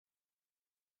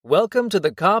Welcome to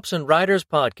the Cops and Writers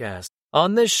Podcast.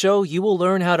 On this show, you will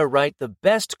learn how to write the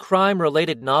best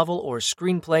crime-related novel or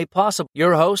screenplay possible.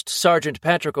 Your host, Sergeant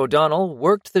Patrick O'Donnell,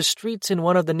 worked the streets in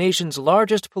one of the nation's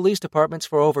largest police departments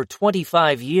for over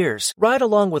 25 years. Ride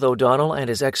along with O'Donnell and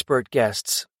his expert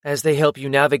guests as they help you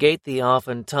navigate the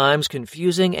oftentimes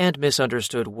confusing and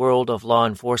misunderstood world of law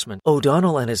enforcement.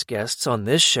 O'Donnell and his guests on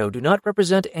this show do not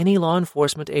represent any law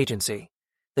enforcement agency.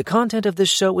 The content of this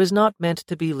show is not meant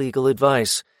to be legal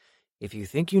advice. If you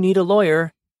think you need a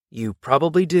lawyer, you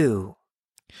probably do.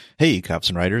 Hey, Cops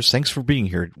and Writers. Thanks for being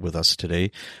here with us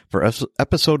today for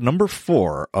episode number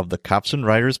 4 of the Cops and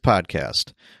Writers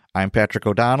Podcast. I'm Patrick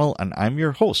O'Donnell, and I'm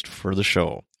your host for the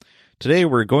show. Today,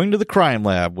 we're going to the crime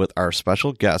lab with our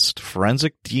special guest,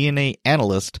 forensic DNA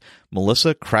analyst,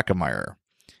 Melissa Krakemeyer.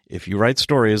 If you write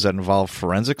stories that involve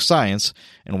forensic science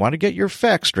and want to get your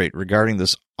facts straight regarding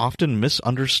this often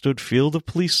misunderstood field of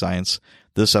police science,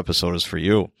 this episode is for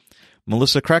you.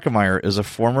 Melissa Krakemeyer is a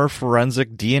former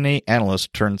forensic DNA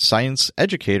analyst turned science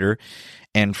educator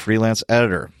and freelance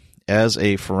editor. As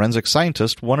a forensic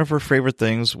scientist, one of her favorite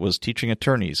things was teaching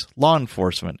attorneys, law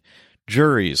enforcement,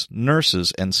 juries,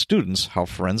 nurses, and students how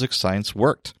forensic science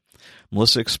worked.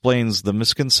 Melissa explains the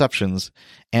misconceptions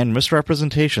and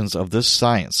misrepresentations of this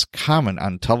science common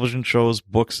on television shows,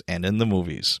 books, and in the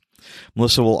movies.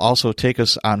 Melissa will also take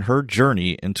us on her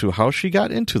journey into how she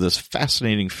got into this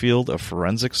fascinating field of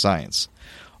forensic science.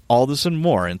 All this and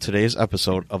more in today's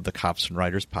episode of the Cops and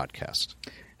Writers Podcast.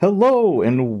 Hello,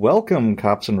 and welcome,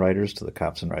 Cops and Writers, to the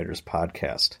Cops and Writers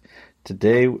Podcast.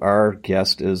 Today, our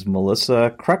guest is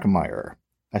Melissa Krakemeyer.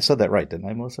 I said that right, didn't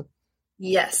I, Melissa?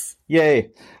 Yes.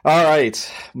 Yay. All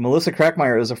right. Melissa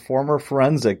Krakemeyer is a former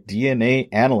forensic DNA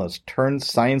analyst turned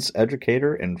science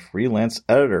educator and freelance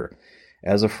editor.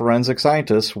 As a forensic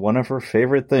scientist, one of her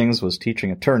favorite things was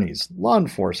teaching attorneys, law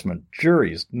enforcement,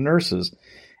 juries, nurses,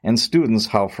 and students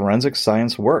how forensic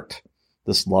science worked.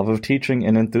 This love of teaching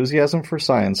and enthusiasm for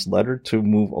science led her to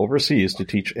move overseas to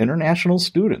teach international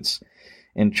students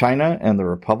in China and the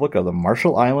Republic of the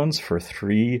Marshall Islands for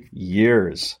 3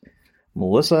 years.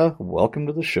 Melissa, welcome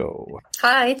to the show.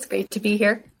 Hi, it's great to be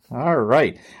here. All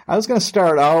right. I was going to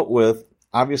start out with,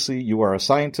 obviously, you are a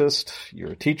scientist,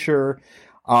 you're a teacher.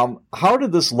 How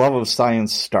did this love of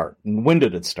science start, and when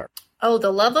did it start? Oh,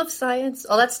 the love of science?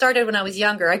 Oh, that started when I was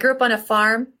younger. I grew up on a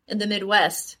farm in the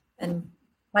Midwest, and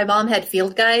my mom had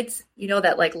field guides,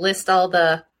 that list all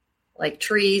the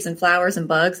trees and flowers and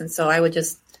bugs. And so I would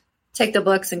just take the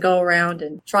books and go around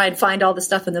and try and find all the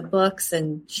stuff in the books.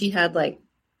 And she had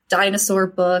dinosaur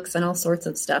books and all sorts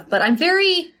of stuff. But I'm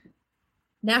very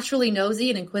naturally nosy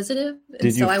and inquisitive.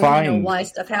 And so I want to know why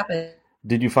stuff happened.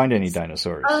 Did you find any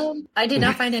dinosaurs? I did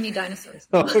not find any dinosaurs.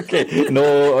 Okay.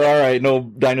 No, all right. No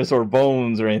dinosaur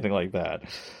bones or anything like that.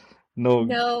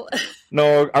 No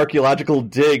archaeological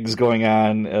digs going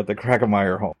on at the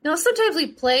Krakemeyer home. No, sometimes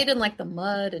we played in the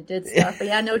mud and did stuff,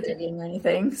 but no digging or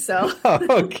anything. So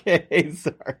okay,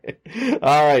 sorry.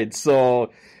 All right. So,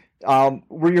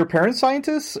 were your parents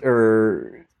scientists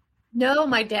or? No,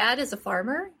 my dad is a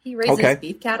farmer. He raises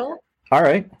beef cattle. All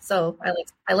right. So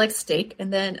I like steak,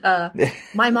 and then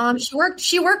my mom she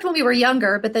worked when we were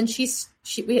younger, but then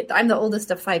I'm the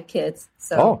oldest of 5 kids,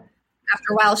 so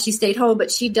after a while she stayed home. But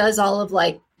she does all of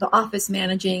the office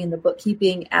managing and the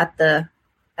bookkeeping at the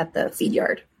feed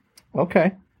yard.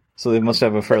 Okay, so they must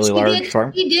have a fairly large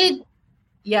farm. She did,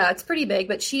 yeah, it's pretty big.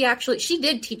 But she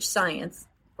did teach science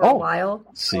for a while.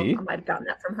 See, so I might have gotten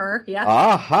that from her. Yeah.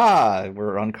 Aha!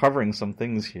 We're uncovering some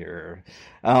things here.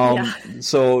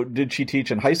 So, did she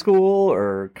teach in high school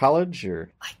or college,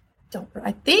 or?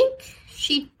 I think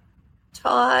she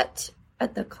taught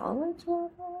at the college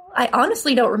level. I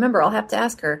honestly don't remember. I'll have to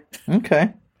ask her.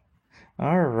 Okay.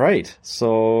 All right.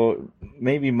 So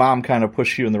maybe mom kind of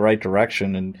pushed you in the right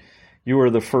direction, and you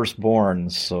were the firstborn,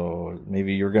 so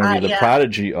maybe you're going to be the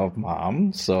prodigy of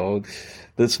mom. So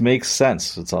this makes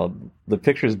sense. The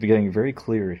picture is becoming very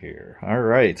clear here. All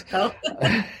right. Oh.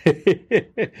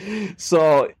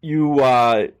 So you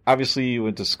obviously you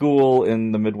went to school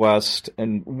in the Midwest,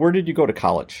 and where did you go to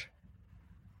college?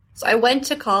 So I went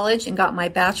to college and got my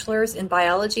bachelor's in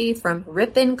biology from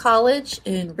Ripon College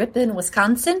in Ripon,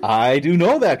 Wisconsin. I do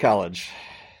know that college.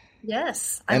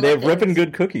 Yes. And they have Ripon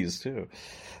good cookies, too.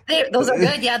 Those are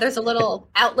good. Yeah, there's a little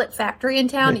outlet factory in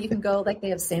town. You can go, they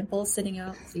have samples sitting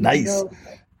out. So you nice. Can go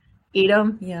eat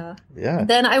them. Yeah. Yeah.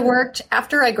 Then I worked,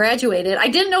 after I graduated, I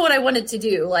didn't know what I wanted to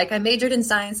do. I majored in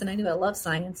science, and I knew I loved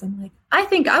science. I'm like, I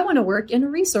think I want to work in a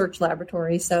research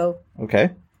laboratory. So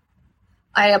okay.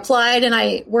 I applied, and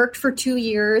I worked for 2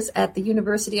 years at the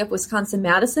University of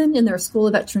Wisconsin-Madison in their School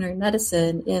of Veterinary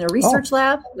Medicine in a research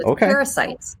lab with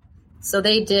parasites. So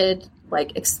they did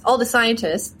all the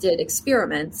scientists did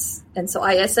experiments. And so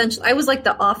I was like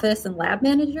the office and lab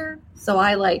manager. So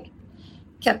I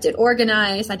kept it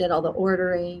organized. I did all the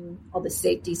ordering, all the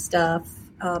safety stuff.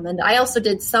 And I also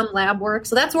did some lab work.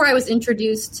 So that's where I was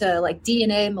introduced to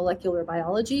DNA molecular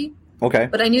biology. Okay.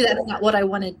 But I knew that's not what I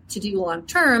wanted to do long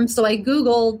term. So I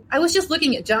was just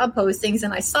looking at job postings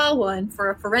and I saw one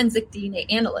for a forensic DNA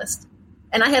analyst.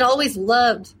 And I had always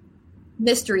loved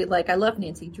mystery. I love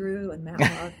Nancy Drew and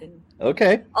Matlock and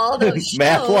okay. all those shows.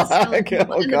 Matlock.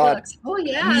 Oh, God. Oh,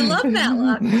 yeah. I love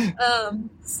Matlock.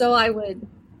 So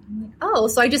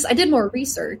I did more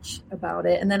research about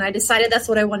it. And then I decided that's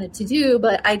what I wanted to do,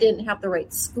 but I didn't have the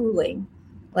right schooling,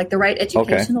 the right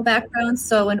educational background.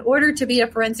 So in order to be a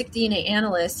forensic DNA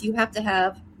analyst, you have to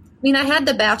have, I had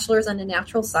the bachelor's in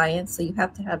natural science, so you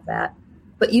have to have that.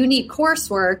 But you need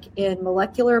coursework in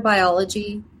molecular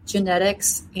biology,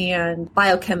 genetics, and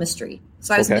biochemistry.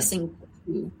 So I was missing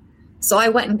two. So I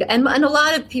went and a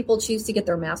lot of people choose to get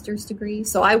their master's degree.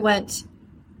 So I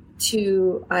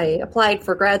applied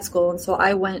for grad school. And so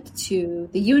I went to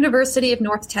the University of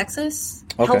North Texas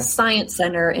Health Science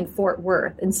Center in Fort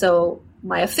Worth. And so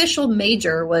my official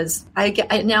major was, I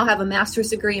now have a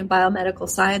master's degree in biomedical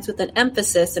science with an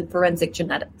emphasis in forensic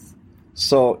genetics.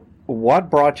 So what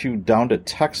brought you down to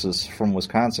Texas from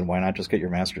Wisconsin? Why not just get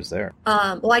your master's there?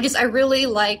 Well, I really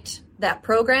liked that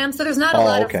program. So there's not a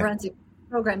lot of forensic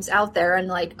programs out there. And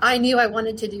I knew I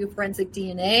wanted to do forensic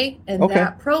DNA, and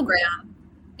that program,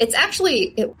 it's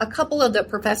actually, a couple of the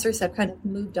professors have kind of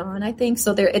moved on, I think.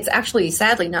 So it's actually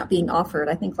sadly not being offered.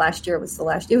 I think last year was the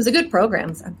last year. It was a good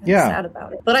program. So I'm kind of sad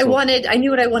about it. But I knew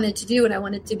what I wanted to do, and I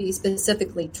wanted to be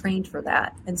specifically trained for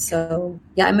that. And so,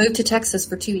 I moved to Texas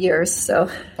for 2 years. So.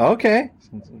 Okay.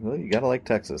 Well, you got to like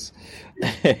Texas.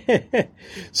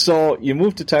 So you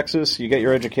moved to Texas, you get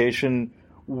your education.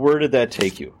 Where did that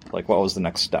take you? What was the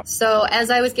next step? So as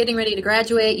I was getting ready to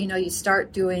graduate, you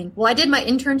start doing, I did my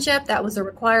internship. That was a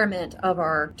requirement of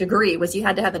our degree, was you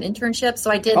had to have an internship. So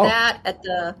I did that at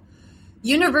the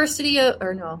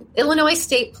Illinois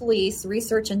State Police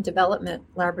Research and Development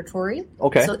Laboratory.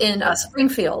 Okay. So in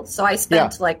Springfield. So I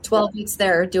spent 12 weeks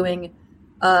there doing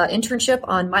internship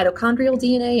on mitochondrial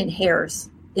DNA in hairs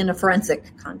in a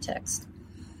forensic context.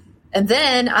 And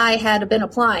then I had been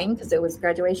applying because it was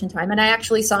graduation time, and I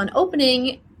actually saw an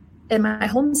opening in my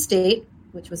home state,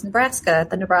 which was Nebraska, at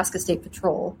the Nebraska State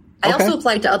Patrol. I also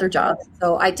applied to other jobs.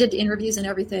 So I did interviews and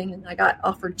everything, and I got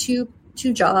offered two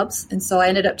jobs. And so I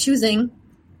ended up choosing.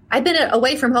 I've been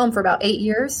away from home for about 8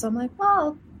 years, so I'm like, well,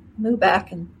 I'll move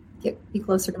back and be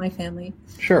closer to my family.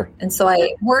 Sure. And so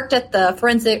I worked at the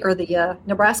the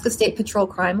Nebraska State Patrol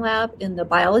Crime Lab in the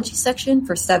biology section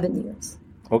for 7 years.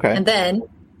 Okay. And then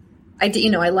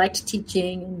I liked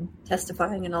teaching and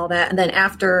testifying and all that. And then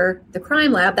after the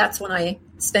crime lab, that's when I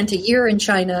spent a year in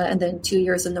China and then 2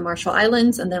 years in the Marshall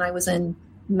Islands. And then I was in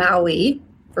Maui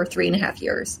for 3.5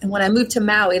 years. And when I moved to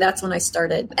Maui, that's when I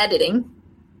started editing.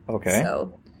 Okay.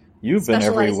 So you've been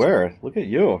everywhere. Look at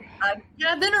you.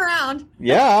 I've been around.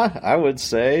 Yeah, I would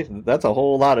say that's a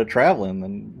whole lot of traveling,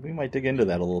 and we might dig into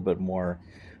that a little bit more.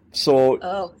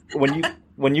 So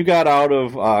when you got out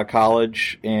of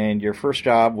college and your first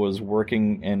job was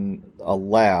working in a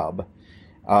lab,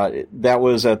 that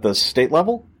was at the state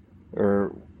level,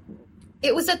 or?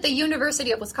 It was at the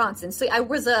University of Wisconsin. So I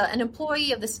was an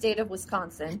employee of the state of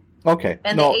Wisconsin. Okay.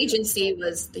 And the agency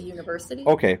was the university.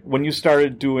 Okay. When you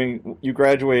started you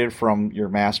graduated from your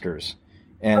master's.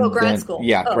 And grad school.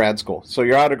 Yeah, grad school. So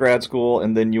you're out of grad school,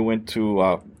 and then you went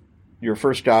to, your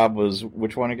first job was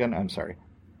which one again? I'm sorry.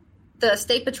 The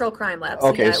State Patrol Crime Lab. So,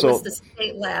 it was the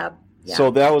state lab. Yeah. So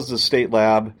that was the state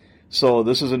lab. So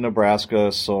this is in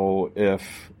Nebraska. So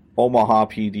if Omaha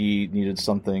PD needed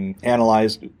something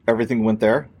analyzed, everything went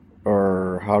there?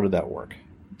 Or how did that work?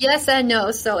 Yes and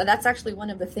no. So that's actually one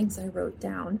of the things I wrote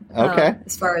down. Okay.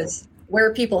 As far as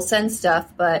where people send stuff.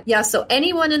 But yeah, so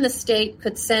anyone in the state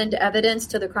could send evidence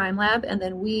to the crime lab, and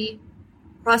then we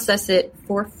process it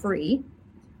for free.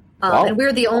 Wow. And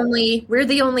we're the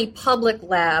only public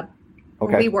lab.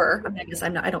 Okay. We were. I guess I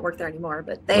don't work there anymore,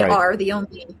 but they are the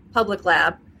only public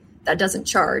lab that doesn't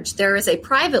charge. There is a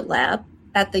private lab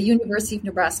at the University of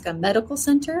Nebraska Medical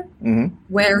Center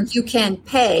where you can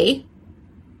pay,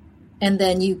 and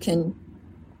then you can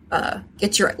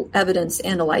get your evidence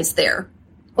analyzed there.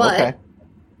 But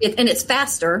it's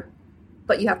faster,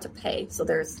 but you have to pay. So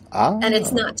and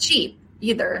it's not cheap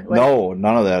either. No,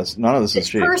 none of this is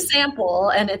cheap. Per sample,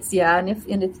 and it's and if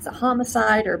it's a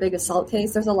homicide or a big assault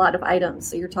case, there's a lot of items.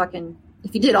 So you're talking,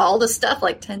 if you did all the stuff,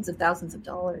 like tens of thousands of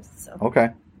dollars. So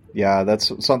Yeah,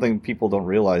 that's something people don't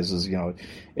realize is,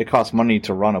 it costs money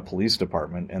to run a police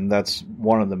department, and that's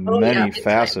one of the many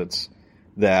facets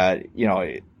that,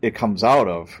 it comes out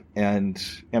of. And,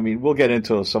 I mean, we'll get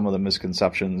into some of the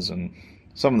misconceptions and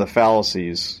some of the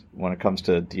fallacies when it comes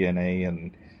to DNA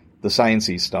and the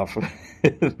sciencey stuff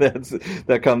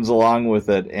that comes along with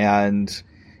it. And,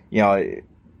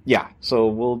 so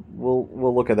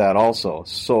we'll look at that also.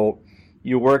 So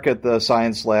you work at the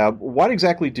science lab. What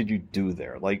exactly did you do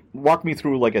there? Like, walk me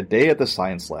through like a day at the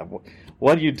science lab.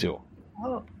 What do you do?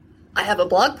 Oh, I have a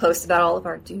blog post about all of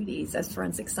our duties as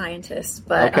forensic scientists.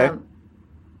 But okay.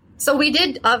 So we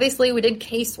did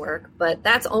casework, but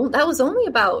that was only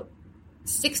about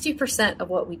 60% of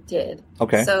what we did.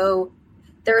 Okay. So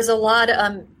there's a lot.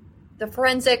 The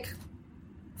forensic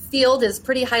field is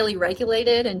pretty highly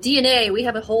regulated, and DNA, we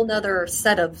have a whole nother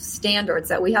set of standards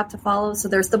that we have to follow. So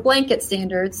there's the blanket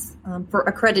standards for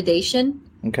accreditation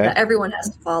that everyone has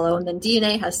to follow, and then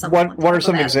DNA has some. What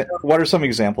are some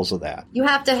examples of that? You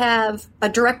have to have a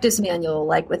directives manual,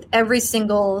 like with every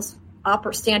single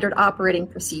standard operating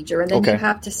procedure, and then you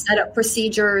have to set up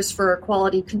procedures for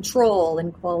quality control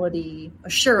and quality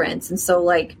assurance. And so,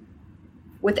 like,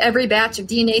 with every batch of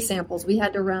DNA samples, we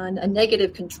had to run a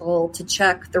negative control to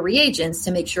check the reagents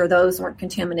to make sure those weren't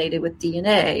contaminated with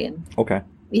DNA. And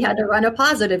we had to run a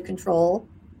positive control,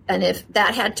 and if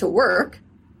that had to work,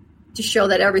 to show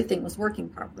that everything was working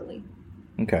properly.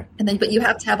 Okay. And then, but you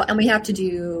have to have, and we have to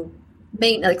do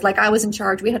maintenance. Like I was in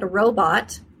charge. We had a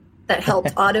robot that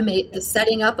helped automate the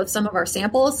setting up of some of our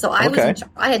samples. So I was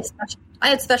I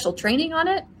had special training on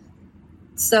it.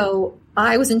 So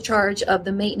I was in charge of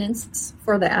the maintenance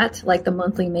for that, like the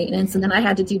monthly maintenance, and then I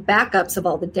had to do backups of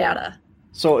all the data.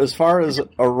 So as far as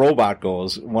a robot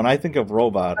goes, when I think of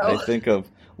robot, I think of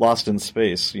Lost in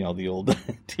Space, the old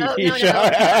TV show.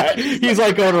 No. He's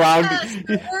like going around.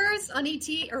 Star Wars on ET,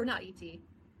 or not ET,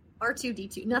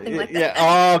 R2-D2, nothing like that. Yeah.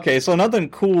 Oh, okay. So nothing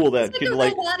cool that could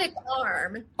like a robotic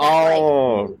arm.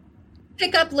 Oh.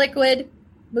 Pick up liquid,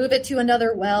 move it to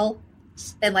another well,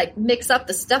 and like mix up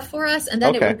the stuff for us, and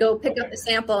then it would go pick up the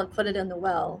sample and put it in the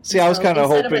well. See, I was kind of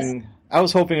hoping. I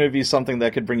was hoping it would be something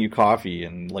that could bring you coffee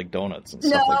and like donuts and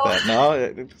stuff like that.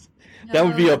 No, that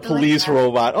would be a police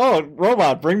robot. Oh,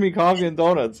 robot, bring me coffee and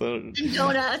donuts. And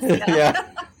donuts. Yeah.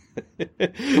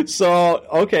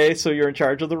 So you're in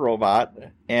charge of the robot,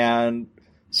 and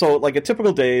so like a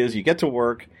typical day is you get to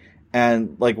work.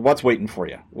 And, like, what's waiting for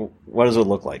you? What does it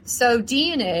look like? So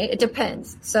DNA, it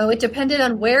depends. So it depended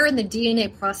on where in the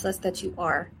DNA process that you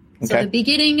are. So the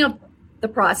beginning of the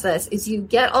process is you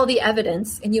get all the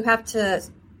evidence, and you have to,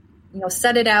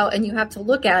 set it out, and you have to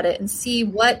look at it and see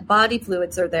what body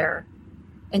fluids are there.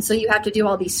 And so you have to do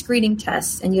all these screening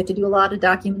tests, and you have to do a lot of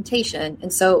documentation.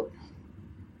 And so,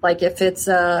 like, if it's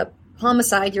a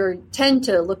homicide, you tend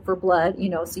to look for blood,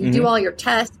 so you do all your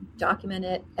tests, document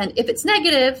it. And if it's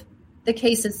negative, the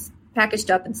case is packaged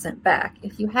up and sent back.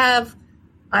 If you have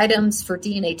items for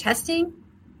DNA testing,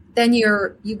 then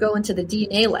you go into the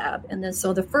DNA lab. And then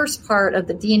so the first part of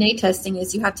the DNA testing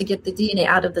is you have to get the DNA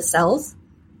out of the cells.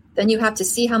 Then you have to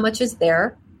see how much is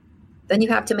there. Then you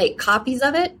have to make copies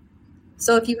of it.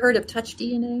 So if you've heard of touch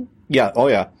DNA. Yeah. Oh,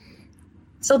 yeah.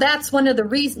 So that's one of the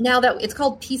reasons now that it's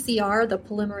called PCR, the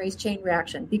polymerase chain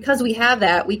reaction. Because we have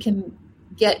that, we can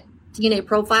get DNA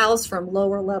profiles from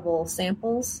lower level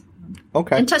samples.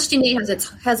 Okay. And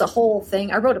TouchDNA has a whole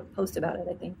thing. I wrote a post about it,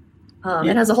 I think.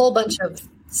 It has a whole bunch of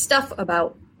stuff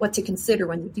about what to consider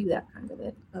when you do that kind of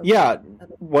it.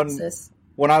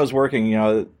 When I was working,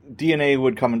 DNA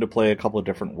would come into play a couple of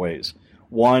different ways.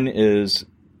 One is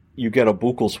you get a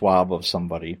buccal swab of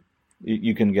somebody.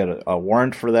 You can get a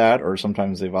warrant for that, or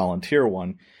sometimes they volunteer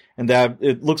one. And that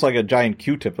it looks like a giant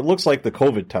Q-tip. It looks like the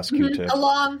COVID test Q-tip.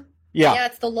 Yeah,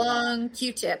 it's the long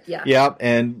Q-tip, yeah. Yeah,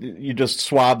 and you just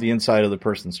swab the inside of the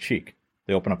person's cheek.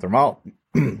 They open up their mouth,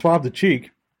 swab the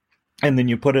cheek, and then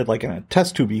you put it like in a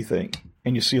test tube-y thing,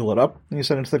 and you seal it up, and you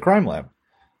send it to the crime lab.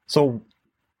 So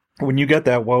when you get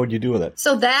that, what would you do with it?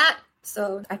 So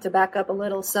I have to back up a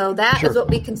little. So that is what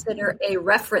we consider a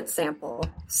reference sample.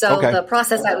 So the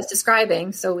process I was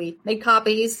describing, so we make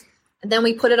copies, and then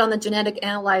we put it on the genetic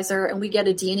analyzer, and we get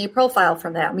a DNA profile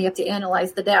from that, and we have to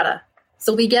analyze the data.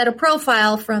 So we get a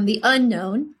profile from the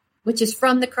unknown, which is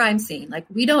from the crime scene. Like,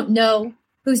 we don't know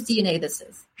whose DNA this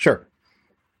is. Sure.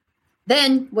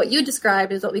 Then what you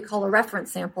described is what we call a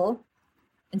reference sample.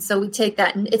 And so we take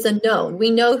that, and it's a known.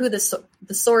 We know who the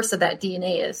source of that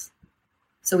DNA is.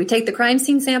 So we take the crime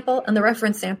scene sample and the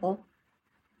reference sample,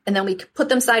 and then we put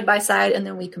them side by side, and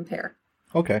then we compare.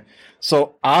 Okay.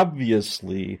 So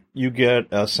obviously you get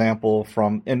a sample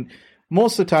from, and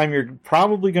most of the time you're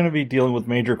probably going to be dealing with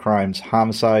major crimes,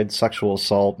 homicide, sexual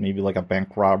assault, maybe like a bank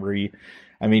robbery.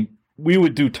 I mean, we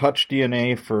would do touch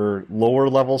DNA for lower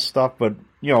level stuff, but,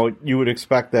 you know, you would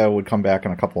expect that it would come back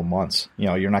in a couple of months. You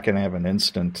know, you're not going to have an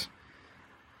instant,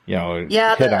 hit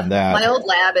on that. My old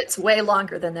lab, it's way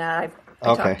longer than that.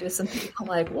 I talked to some people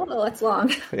like, whoa, that's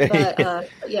long. But,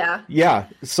 yeah. Yeah.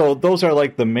 So those are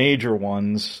like the major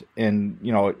ones. And,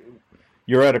 you know,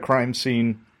 you're at a crime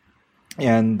scene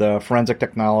and the forensic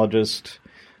technologist,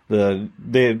 the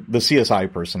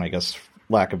CSI person, I guess,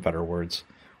 lack of better words,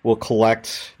 will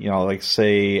collect, you know, like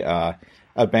say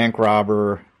a bank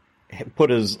robber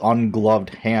put his ungloved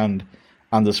hand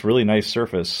on this really nice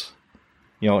surface,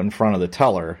 you know, in front of the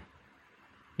teller.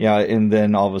 Yeah, and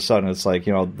then all of a sudden it's like,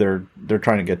 you know, they're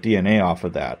trying to get DNA off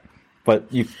of that.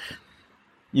 But you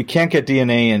can't get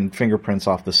DNA and fingerprints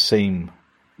off the same.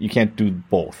 You can't do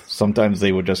both. Sometimes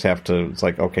they would just have to, it's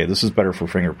like, okay, this is better for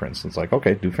fingerprints. It's like,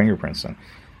 okay, do fingerprints then.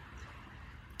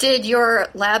 Did your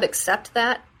lab accept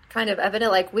that kind of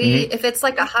evidence? Like if it's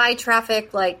like a high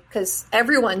traffic, like, because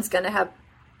everyone's going to have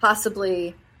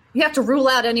possibly, you have to rule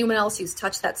out anyone else who's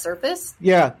touched that surface.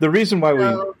 Yeah, the reason why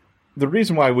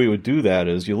we would do that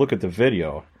is you look at the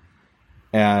video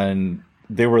and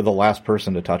they were the last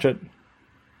person to touch it.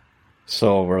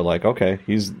 So we're like, okay,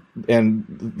 and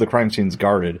the crime scene's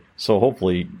guarded. So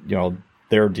hopefully, you know,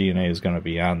 their DNA is going to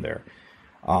be on there.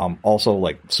 Also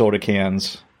like soda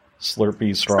cans,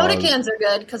 Slurpee straws. Soda cans are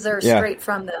good because they're straight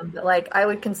from them. But like I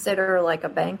would consider like a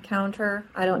bank counter.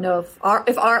 I don't know if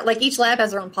our like each lab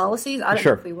has their own policies. I don't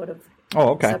know if we would have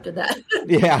accepted that.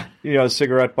 Yeah. You know,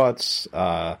 cigarette butts,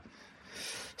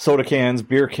 soda cans,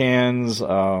 beer cans,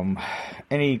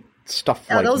 any stuff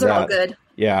like that. Those are all good.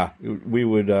 Yeah. We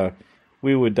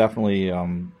would definitely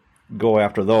go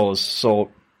after those.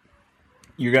 So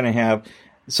you're going to have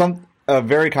a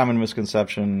very common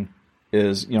misconception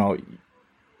is, you know,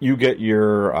 you get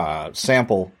your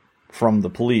sample from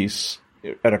the police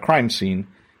at a crime scene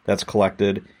that's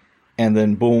collected, and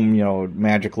then boom, you know,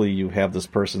 magically you have this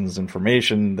person's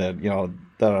information that, you know,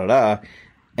 da-da-da.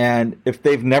 And if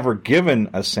they've never given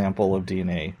a sample of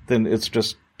DNA, then it's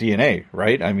just DNA,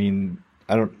 right? I mean,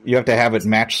 you have to have it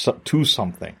match to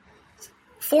something.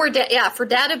 For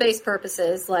database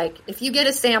purposes, like if you get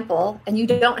a sample and you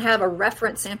don't have a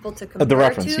reference sample to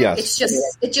compare to, yes.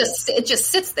 it just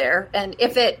sits there. And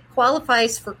if it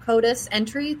qualifies for CODIS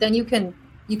entry, then you can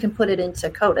put it into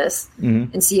CODIS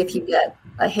and see if you get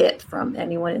a hit from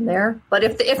anyone in there. But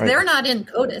if they're not in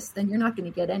CODIS, then you're not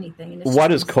going to get anything.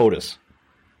 What is CODIS?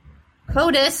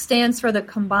 CODIS stands for the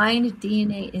Combined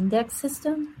DNA Index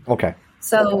System. Okay.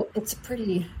 So it's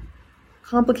pretty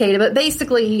complicated, but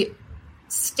basically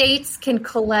states can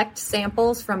collect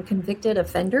samples from convicted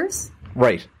offenders.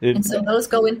 Right. And so those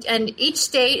go in, and each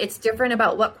state, it's different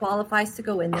about what qualifies to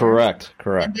go in there. Correct.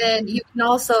 And then you can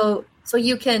also, so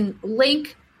you can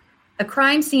link a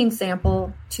crime scene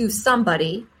sample to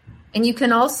somebody, and you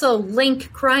can also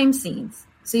link crime scenes.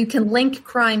 So you can link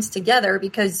crimes together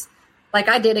because, like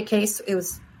I did a case, it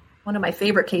was one of my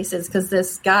favorite cases because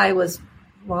this guy was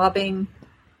robbing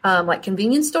like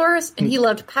convenience stores, and he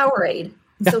loved Powerade.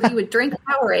 So he would drink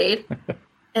Powerade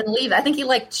and leave it. I think he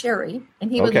liked cherry,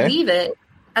 and he would leave it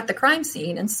at the crime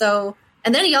scene. And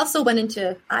then he also went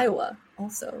into Iowa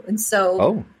also. And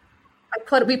so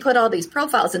we put all these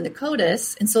profiles into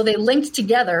CODIS, and so they linked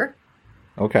together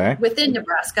within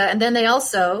Nebraska. And then they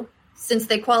also, since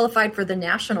they qualified for the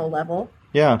national level,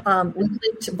 we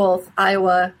linked both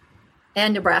Iowa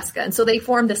and Nebraska. And so they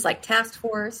formed this like task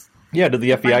force. Yeah, did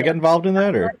the FBI get involved in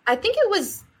that? Or I think it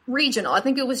was regional. I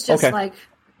think it was just like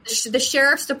the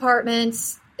sheriff's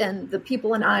departments and the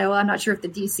people in Iowa. I'm not sure if the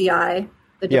DCI,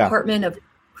 the Department of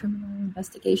Criminal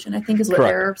Investigation, I think is what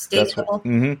their state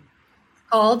level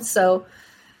called. So,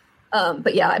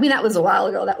 but yeah, I mean, that was a while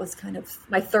ago. That was kind of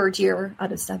my third year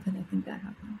out of 7. I think that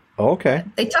happened. Okay.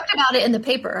 They talked about it in the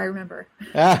paper, I remember.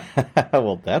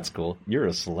 Well, that's cool. You're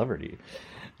a celebrity.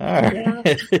 All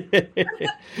right.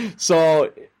 Yeah.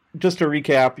 So just to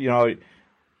recap, you know,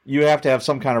 you have to have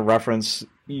some kind of reference.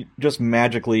 Just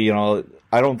magically, you know,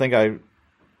 I don't think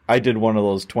I did one of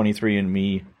those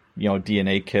 23andMe, you know,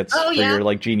 DNA kits for your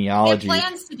like genealogy. They have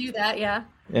plans to do that, yeah.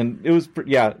 And it was,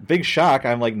 big shock.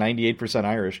 I'm like 98%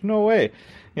 Irish. No way.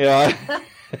 Yeah.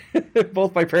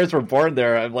 Both my parents were born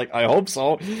there. I'm like, I hope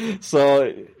so.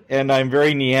 So, and I'm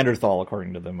very Neanderthal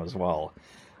according to them as well.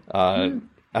 I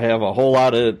have a whole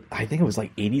lot of, I think it was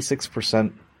like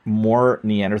 86% more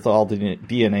Neanderthal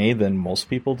DNA than most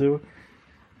people do.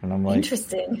 And I'm like,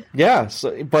 interesting. Yeah,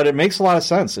 but it makes a lot of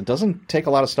sense. It doesn't take a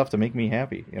lot of stuff to make me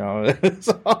happy,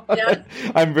 So, Yeah.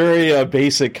 I'm very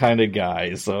basic kind of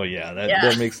guy, so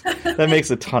that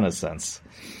makes a ton of sense.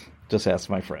 Just ask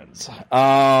my friends.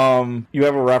 You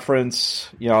have a reference,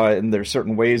 and there's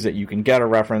certain ways that you can get a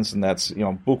reference, and that's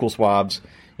buccal swabs.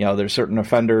 There's certain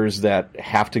offenders that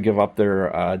have to give up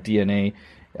their DNA.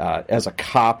 As a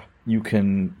cop, you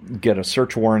can get a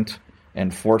search warrant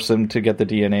and force them to get the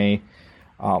DNA.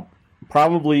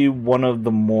 Probably one of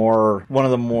the more,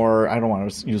 I don't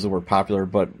want to use the word popular,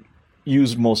 but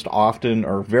used most often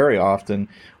or very often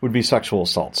would be sexual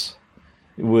assaults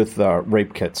with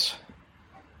rape kits.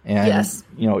 And, yes.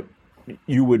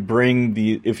 You would bring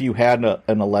if you had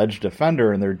an alleged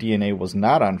offender and their DNA was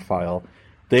not on file,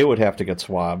 they would have to get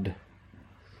swabbed.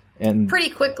 And pretty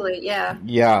quickly, yeah.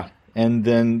 Yeah. And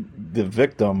then the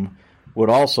victim would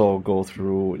also go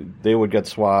through, they would get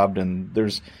swabbed, and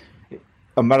there's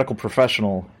a medical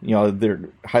professional, they're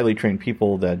highly trained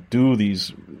people that do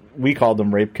these, we call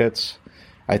them rape kits.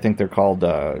 I think they're called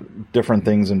different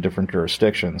things in different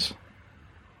jurisdictions.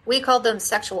 We called them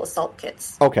sexual assault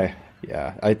kits. Okay,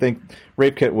 yeah. I think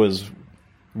rape kit was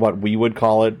what we would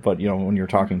call it, but, when you're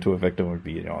talking to a victim, it would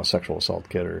be, a sexual assault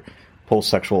kit or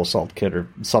post-sexual assault kit or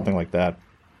something like that.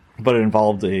 But it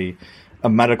involved a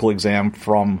medical exam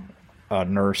from a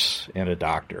nurse and a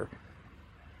doctor.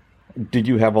 Did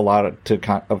you have a lot of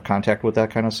contact with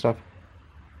that kind of stuff?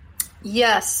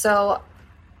 Yes. So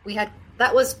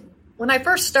that was when I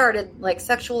first started, like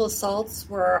sexual assaults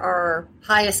were our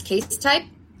highest case type.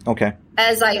 Okay.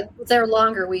 As I was there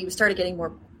longer, we started getting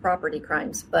more property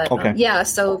crimes. But okay.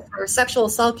 So for sexual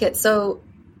assault kits, so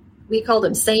we called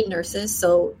them SANE nurses.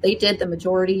 So they did the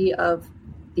majority of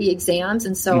the exams.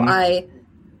 And so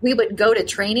we would go to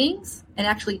trainings and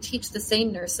actually teach the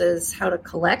SANE nurses how to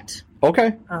collect.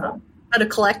 Okay. How to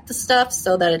collect the stuff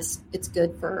so that it's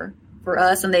good for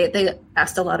us. And they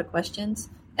asked a lot of questions.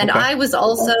 And I was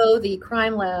also the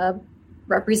crime lab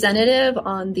representative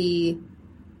on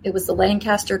it was the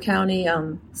Lancaster County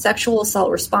sexual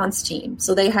assault response team.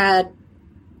 So they had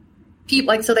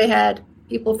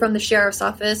people from the sheriff's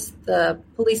office, the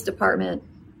police department,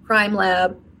 crime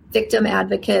lab, victim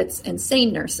advocates, and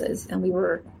SANE nurses. And we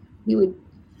would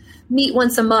meet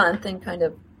once a month and kind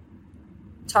of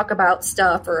talk about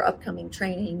stuff or upcoming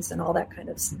trainings and all that kind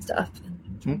of stuff.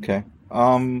 Okay.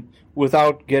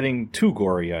 Without getting too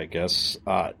gory, I guess,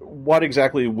 what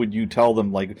exactly would you tell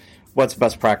them, like, what's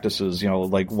best practices,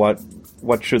 like what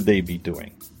should they be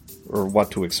doing or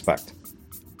what to expect?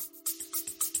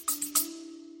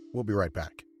 We'll be right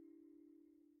back.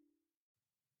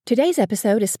 Today's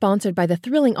episode is sponsored by the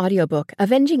thrilling audiobook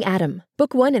Avenging Adam,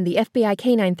 Book 1 in the FBI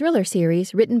Canine Thriller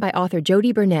series written by author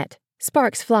Jody Burnett.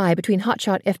 Sparks fly between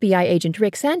hotshot FBI agent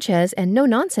Rick Sanchez and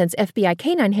no-nonsense FBI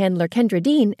canine handler Kendra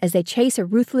Dean as they chase a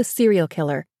ruthless serial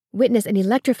killer. Witness an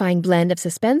electrifying blend of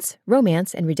suspense,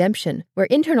 romance, and redemption, where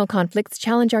internal conflicts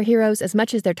challenge our heroes as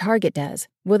much as their target does.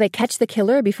 Will they catch the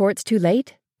killer before it's too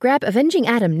late? Grab Avenging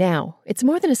Adam now. It's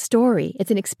more than a story,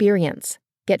 it's an experience.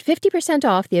 Get 50%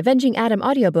 off the Avenging Adam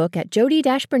audiobook at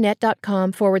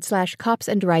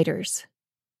jody-burnett.com/cops-and-writers.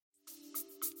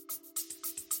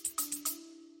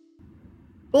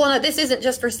 Well, no, this isn't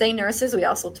just for SANE nurses. We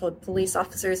also told police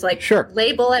officers,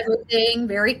 label everything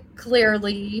very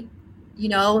clearly,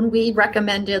 and we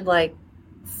recommended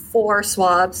 4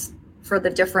 swabs for the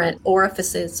different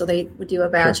orifices. So they would do a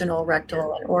vaginal,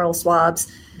 rectal, and oral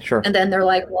swabs. Sure. And then they're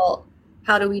like, well,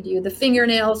 how do we do the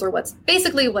fingernails, or what's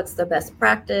the best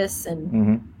practice?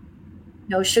 And,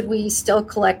 should we still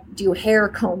do hair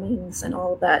combings and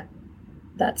all of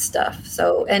that stuff?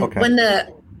 So, and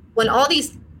when all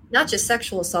these, not just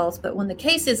sexual assaults, but when the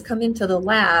cases come into the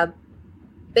lab,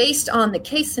 based on the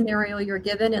case scenario you're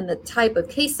given and the type of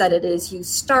case that it is, you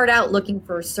start out looking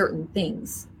for certain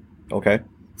things. Okay.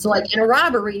 So in a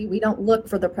robbery, we don't look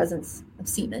for the presence of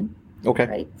semen. Okay.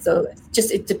 Right. So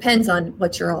it depends on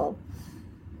what you're all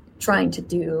trying to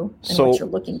do and what you're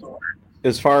looking for.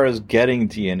 As far as getting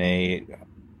DNA,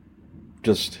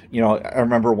 I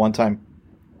remember one time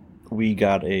we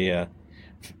got a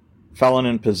felon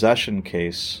in possession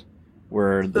case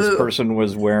where this person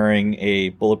was wearing a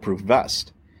bulletproof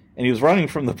vest, and he was running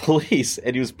from the police,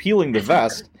 and he was peeling the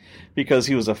vest because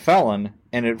he was a felon,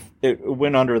 and it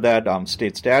went under that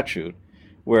state statute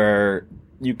where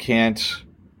you can't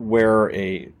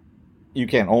own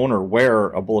or wear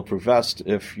a bulletproof vest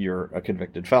if you're a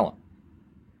convicted felon.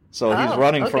 So he's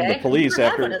running from the police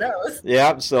after. One of those.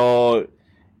 Yeah, so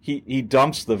he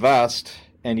dumps the vest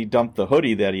and he dumped the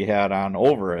hoodie that he had on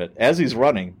over it as he's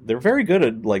running. They're very good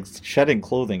at like shedding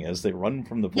clothing as they run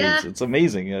from the police. Yeah. It's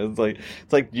amazing. It's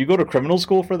like you go to criminal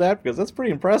school for that, because that's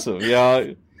pretty impressive.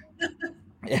 Yeah.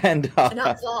 And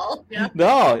Not fall. Yeah.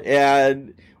 no,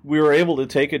 and we were able to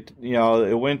take it.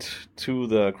 It went to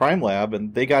the crime lab,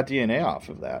 and they got DNA off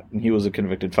of that. And he was a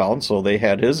convicted felon, so they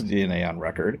had his DNA on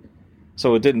record.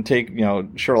 So it didn't take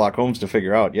Sherlock Holmes to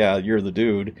figure out, yeah, you're the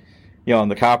dude.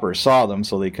 And the coppers saw them,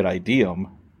 so they could ID him.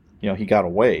 He got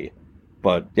away.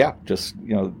 But yeah, just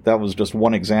that was just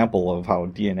one example of how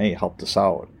DNA helped us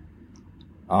out.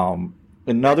 I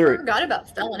forgot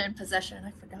about felon in possession.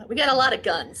 I forgot. We got a lot of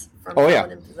guns from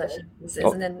felon in possession cases,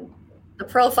 and then the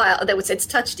profile it's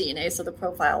touch DNA, so the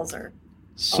profiles are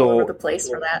all over the place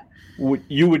for that.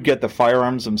 You would get the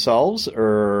firearms themselves,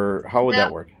 or how would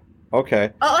that work?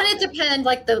 Okay. Oh, and it depends.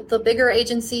 Like the bigger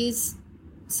agencies,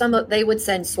 they would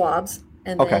send swabs,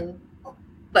 and then.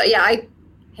 But yeah, I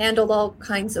handled all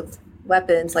kinds of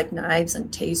weapons like knives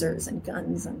and tasers and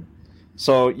guns and.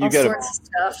 So you get sorts of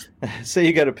stuff. Say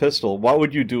you get a pistol. What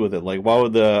would you do with it? Like, what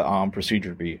would the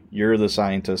procedure be? You're the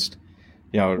scientist.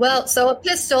 Well, so a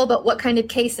pistol, but what kind of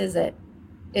case is it?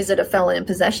 Is it a felon in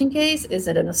possession case? Is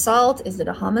it an assault? Is it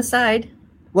a homicide?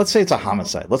 Let's say it's a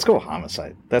homicide. Let's go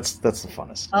homicide. That's the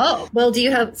funnest. Oh, well, do you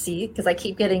have, because I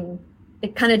keep getting,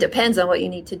 it kind of depends on what you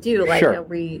need to do. Like, sure. Are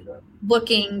we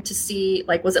looking to see,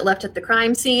 like, was it left at the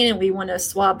crime scene and we want to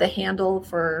swab the handle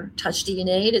for touch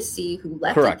DNA to see who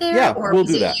left Correct. it there? Yeah, or we'll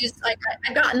was do it that. used, like,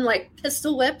 I've gotten, like,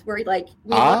 pistol whipped where, like,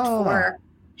 we looked for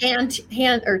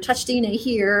hand or touch DNA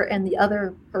here and the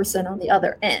other person on the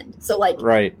other end. So, like,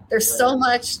 right. There's so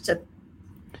much to,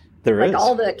 there is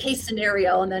all the case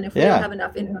scenario, and then if we don't have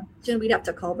enough information, we'd have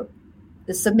to call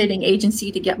the submitting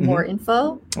agency to get more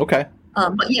info. Okay.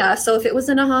 But yeah, so if it was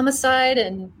in a homicide,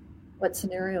 and what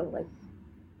scenario, like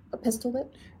a pistol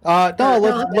whip?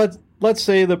 Let's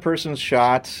say the person's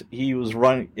shot. He was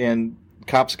running, and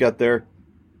cops get there.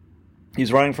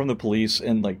 He's running from the police,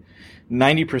 and like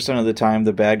 90% of the time,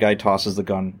 the bad guy tosses the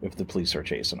gun if the police are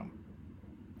chasing him.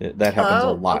 That happens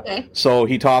a lot. Okay. So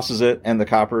he tosses it, and the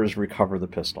coppers recover the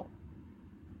pistol.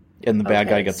 And the bad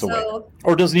guy gets away.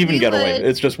 Or doesn't even get away.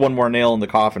 It's just one more nail in the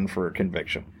coffin for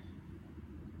conviction.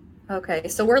 Okay,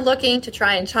 so we're looking to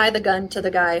try and tie the gun to the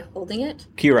guy holding it.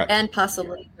 Correct. And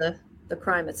possibly the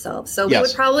crime itself. So we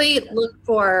would probably look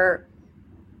for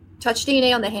touch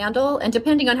DNA on the handle, and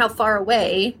depending on how far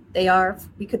away they are,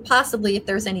 we could possibly, if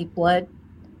there's any blood,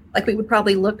 like we would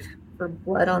probably look for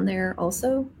blood on there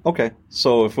also. Okay.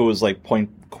 So if it was like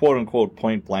quote unquote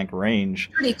point blank range,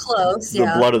 pretty close, the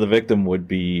blood of the victim would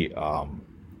be on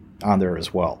there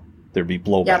as well. There'd be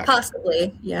blowback. Yeah,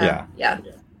 possibly. Yeah.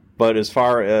 But as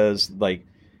far as like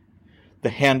the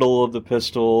handle of the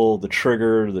pistol, the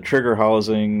trigger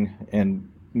housing, and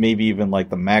maybe even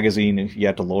like the magazine, if you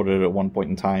had to load it at one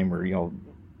point in time, or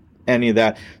any of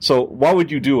that. So what would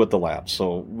you do at the lab?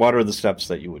 So what are the steps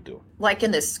that you would do? Like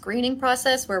in this screening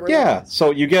process where we're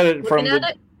so you get it from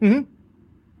the... Mm-hmm.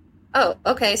 Oh,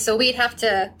 okay. So we'd have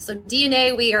to... So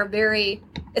DNA, we are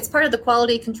it's part of the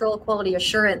quality control, quality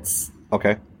assurance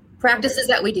practices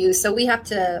that we do. So we have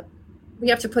to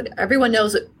put... Everyone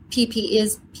knows what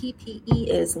PPE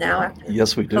is now after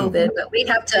yes, we do. COVID, but we'd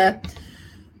have to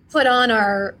put on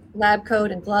our lab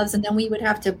coat and gloves, and then we would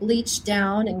have to bleach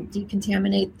down and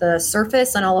decontaminate the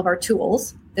surface on all of our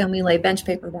tools. Then we lay bench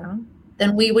paper down.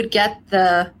 Then we would get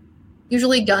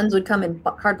usually guns would come in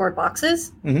cardboard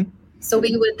boxes. Mm-hmm. So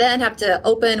we would then have to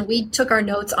we took our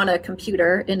notes on a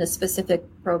computer in a specific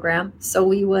program. So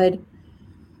we would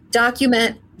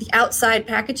document the outside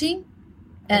packaging.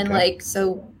 And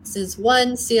so this is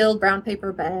one sealed brown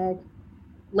paper bag,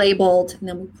 labeled, and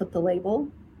then we put the label.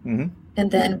 Mm-hmm. And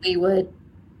then we would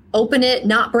open it,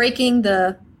 not breaking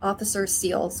the officer's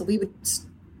seal. So we would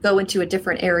go into a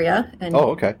different area and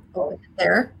open it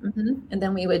there. Mm-hmm. And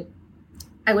then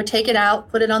I would take it out,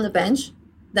 put it on the bench.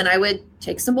 Then I would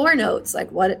take some more notes. Like,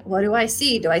 what do I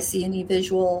see? Do I see any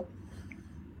visual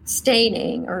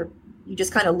staining? Or you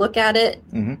just kind of look at it.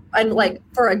 Mm-hmm. And like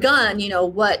for a gun,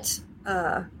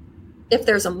 if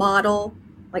there's a model,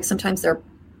 like sometimes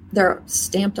they're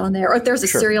stamped on there, or if there's a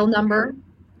serial number.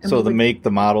 So the make,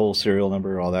 the model, serial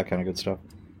number, all that kind of good stuff.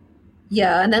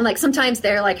 Yeah, and then like sometimes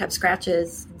they're like have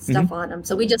scratches and stuff on them.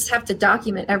 So we just have to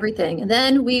document everything. And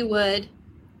then we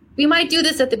might do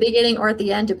this at the beginning or at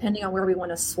the end, depending on where we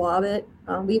want to swab it.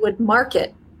 We would mark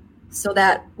it so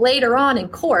that later on in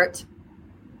court,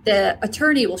 the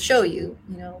attorney will show you,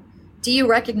 do you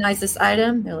recognize this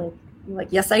item? You're like,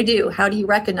 yes, I do. How do you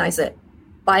recognize it?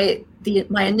 By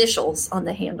my initials on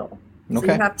the handle. So you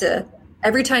have to...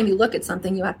 Every time you look at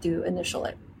something, you have to initial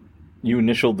it. You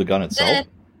initialed the gun itself? Then,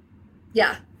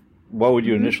 yeah. What would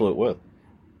you initial it with?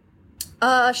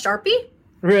 Sharpie.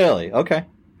 Really? Okay.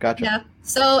 Gotcha. Yeah.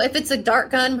 So if it's a dart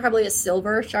gun, probably a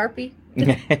silver Sharpie.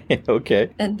 Okay.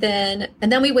 And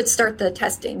then we would start the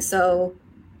testing. So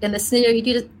in the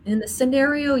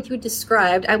scenario you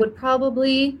described, I would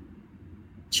probably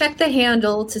check the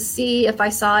handle to see if I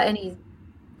saw any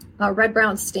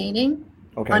red-brown staining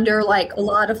under like a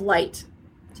lot of light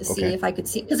to see if I could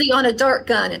see. Because on a dart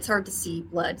gun, it's hard to see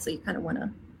blood, so you kind of want to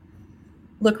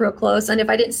look real close. And if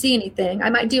I didn't see anything, I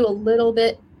might do a little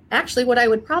bit. Actually, what I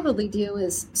would probably do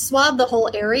is swab the whole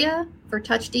area for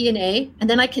touch DNA, and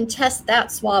then I can test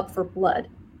that swab for blood.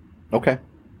 Okay.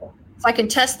 So I can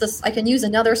test this. I can use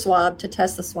another swab to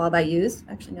test the swab I use.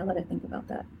 Actually, now that I think about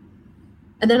that.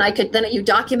 And then you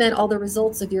document all the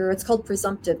results of it's called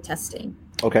presumptive testing.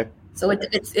 Okay. So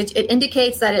it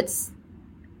indicates that it's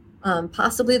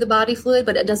possibly the body fluid,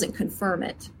 but it doesn't confirm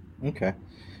it. Okay.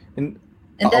 And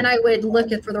then I would look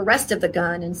for the rest of the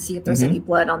gun and see if there's any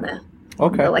blood on the.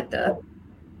 Okay.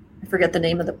 I forget the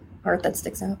name of the part that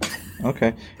sticks out.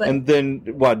 Okay. And then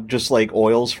what? Just like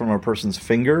oils from a person's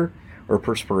finger or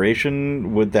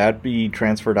perspiration, would that be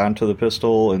transferred onto the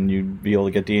pistol, and you'd be able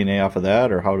to get DNA off of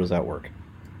that, or how does that work?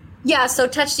 Yeah, so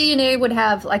touch DNA would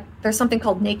have, there's something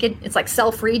called naked, it's like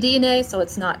cell-free DNA, so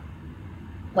it's not,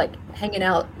 hanging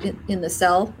out in the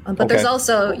cell. But there's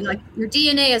also, your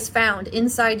DNA is found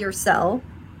inside your cell,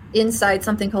 inside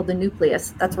something called the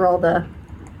nucleus. That's where all the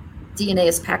DNA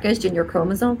is packaged in your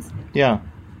chromosomes. Yeah.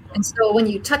 And so when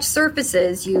you touch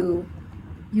surfaces, you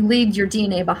leave your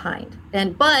DNA behind.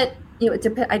 But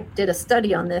I did a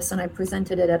study on this, and I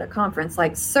presented it at a conference.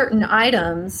 Certain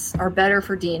items are better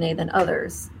for DNA than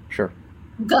others. Sure.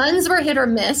 Guns were hit or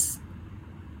miss.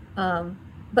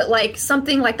 But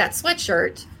something like that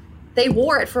sweatshirt, they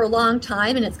wore it for a long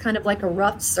time, and it's kind of like a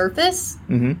rough surface.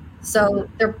 Mm-hmm. So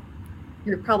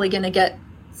you're probably going to get,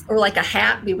 or like a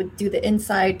hat, we would do the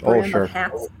inside brim of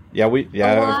hats. Yeah,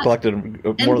 I've collected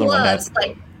more than one hat.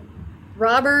 Like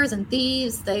robbers and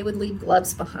thieves, they would leave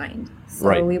gloves behind.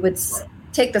 So we would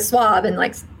take the swab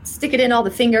and stick it in all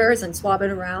the fingers and swab it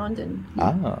around, and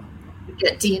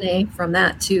get DNA from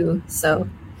that too. So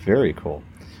very cool.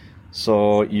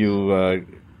 So you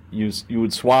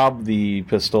would swab the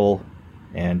pistol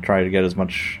and try to get as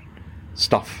much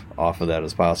stuff off of that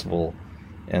as possible,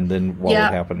 and then what would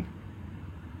happen?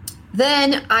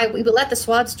 Then we would let the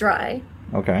swabs dry.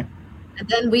 Okay. And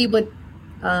then we would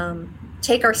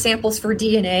take our samples for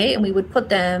DNA, and we would put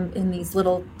them in these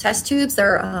little test tubes.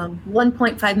 They're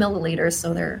 1.5 milliliters,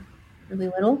 so they're really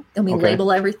little. Then we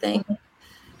label everything.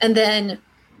 And then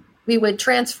we would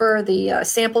transfer the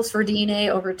samples for DNA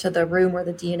over to the room where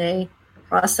the DNA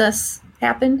process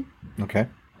happened. Okay.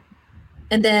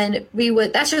 And then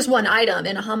that's just one item.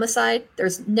 In a homicide,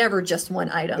 there's never just one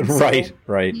item. Right, so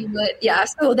right.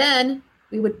 So then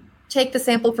we would take the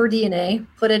sample for DNA,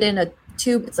 put it in a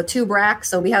tube. It's a tube rack.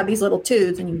 So we have these little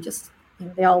tubes, and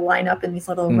they all line up in these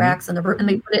little racks, and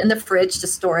we put it in the fridge to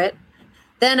store it.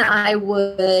 Then I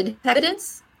would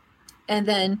evidence, and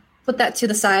then put that to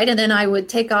the side, and then I would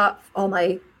take off all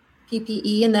my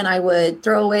PPE, and then I would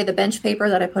throw away the bench paper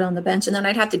that I put on the bench, and then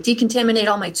I'd have to decontaminate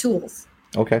all my tools.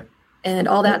 Okay. And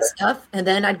all that stuff, and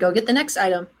then I'd go get the next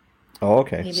item. Oh,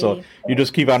 okay. Maybe so you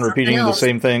just keep on repeating the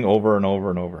same thing over and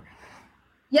over and over.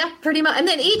 Yeah, pretty much. And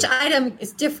then each item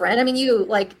is different. I mean,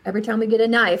 every time we get a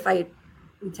knife, we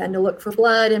tend to look for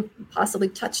blood and possibly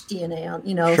touch DNA on,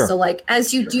 Sure. So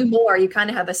as you do more, you kind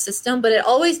of have a system, but it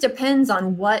always depends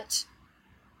on what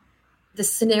the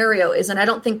scenario is. And I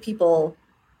don't think people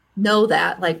know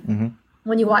that.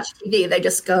 When you watch TV, they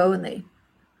just go and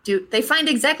they find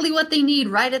exactly what they need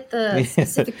right at the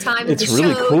specific time of the show. It's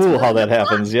really cool how that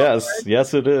happens. Yes,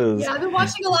 it is. Yeah, I've been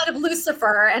watching a lot of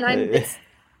Lucifer, and it's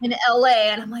in LA,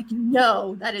 and I'm like,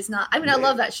 no, that is not. I mean, I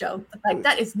love that show, but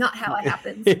that is not how it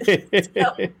happens.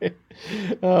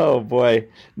 Oh boy!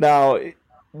 Now,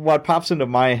 what pops into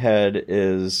my head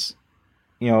is,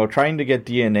 trying to get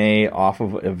DNA off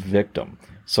of a victim.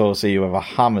 So, say you have a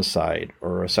homicide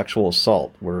or a sexual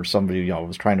assault where somebody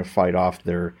was trying to fight off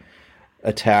their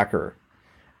attacker,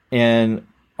 and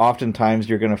oftentimes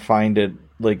you're going to find it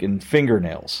in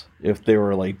fingernails if they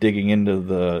were digging into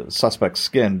the suspect's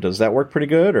skin. Does that work pretty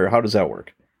good, or how does that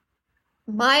work?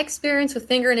 My experience with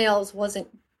fingernails wasn't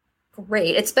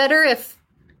great. It's better if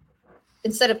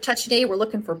instead of touch DNA, we're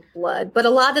looking for blood, but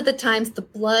a lot of the times the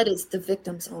blood is the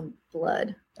victim's own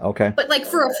blood. Okay. But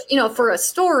for a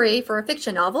story, for a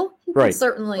fiction novel, you can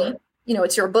certainly,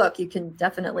 it's your book. You can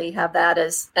definitely have that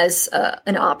as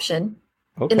an option.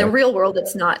 Okay. In the real world,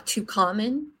 it's not too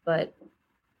common, but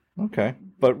Okay.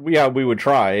 But yeah, we would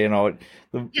try,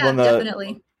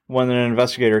 Definitely. When an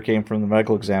investigator came from the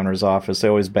medical examiner's office, they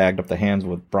always bagged up the hands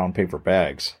with brown paper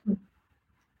bags.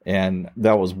 And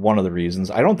that was one of the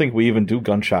reasons. I don't think we even do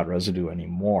gunshot residue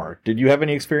anymore. Did you have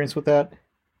any experience with that?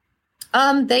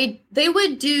 They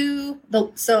would do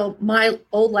so my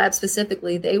old lab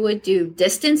specifically, they would do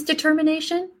distance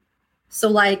determination. So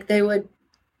like they would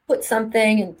put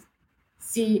something and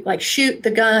see, like shoot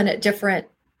the gun at different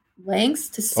lengths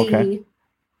to see. Okay.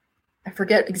 I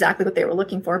forget exactly what they were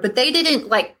looking for, but they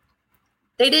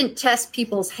didn't test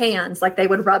people's hands. Like they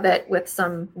would rub it with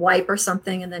some wipe or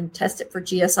something and then test it for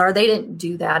GSR. They didn't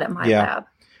do that at my lab.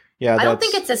 Yeah. I don't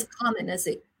think it's as common as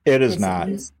it is not.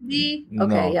 It used to be.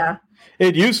 Okay. No. Yeah.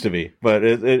 It used to be, but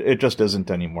it just isn't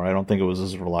anymore. I don't think it was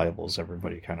as reliable as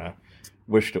everybody kind of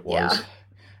wished it was.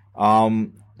 Yeah.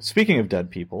 Speaking of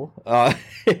dead people, yes.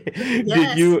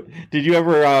 did you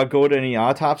ever go to any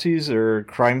autopsies or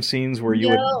crime scenes where you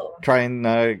would try and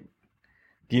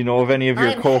do you know of any of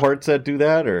your cohorts that do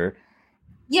that, or?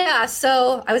 Yeah,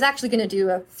 so I was actually going to do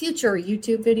a future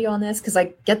YouTube video on this because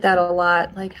I get that a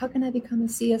lot. Like, how can I become a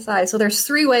CSI? So there's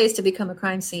 3 ways to become a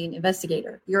crime scene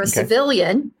investigator. You're a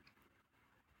civilian,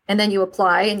 and then you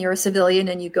apply, and you're a civilian,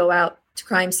 and you go out to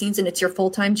crime scenes, and it's your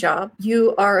full-time job.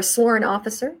 You are a sworn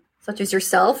officer, such as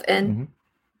yourself, and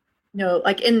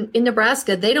like in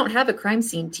Nebraska, they don't have a crime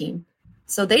scene team.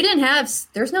 So they didn't have,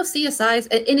 there's no CSIs.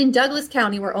 And in Douglas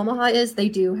County, where Omaha is, they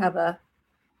do have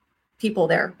people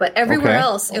there. But everywhere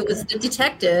else, it was the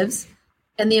detectives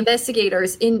and the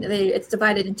investigators. It's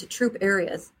divided into troop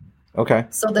areas. Okay.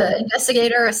 So the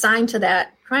investigator assigned to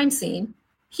that crime scene,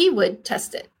 he would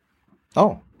test it.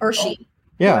 Oh. Or she,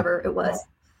 whoever it was.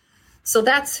 So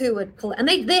that's who would collect. And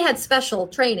they had special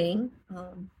training.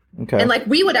 And like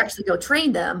we would actually go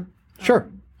train them. Sure.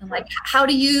 And like how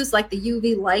to use like the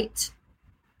UV light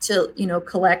to,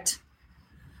 collect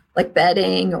like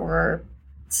bedding or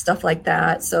stuff like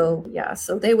that. So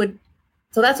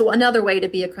so that's another way to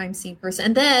be a crime scene person.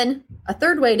 And then a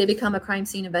third way to become a crime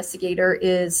scene investigator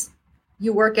is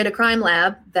you work at a crime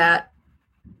lab that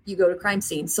you go to crime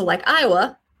scenes. So like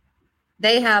Iowa,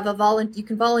 they have you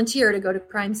can volunteer to go to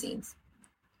crime scenes.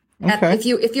 Okay.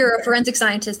 If you're a forensic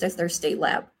scientist, that's their state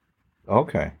lab.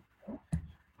 Okay.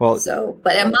 Well,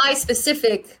 but at my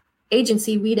specific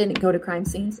agency, we didn't go to crime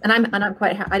scenes, and I'm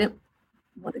quite happy. I didn't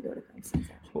want to go to crime scenes.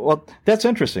 Actually. Well, that's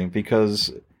interesting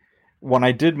because when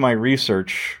I did my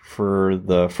research for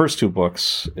the first 2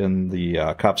 books in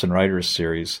the Cops and Writers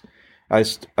series, I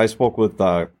spoke with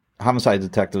homicide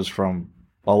detectives from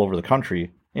all over the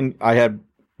country, and I had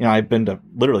I've been to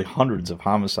literally hundreds of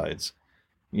homicides,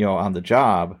 on the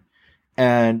job,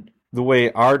 and the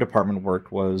way our department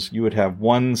worked was you would have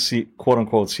one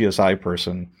quote-unquote CSI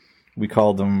person. We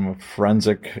called them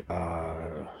forensic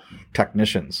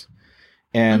technicians.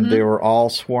 And they were all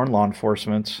sworn law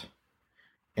enforcement.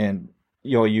 And,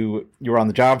 you were on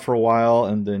the job for a while,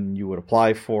 and then you would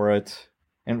apply for it.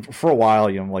 And for a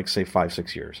while, like, say,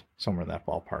 5-6 years, somewhere in that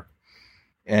ballpark.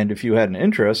 And if you had an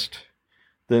interest,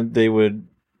 then they would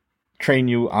train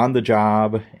you on the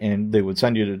job, and they would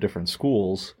send you to different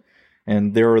schools.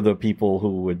 And there were the people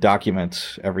who would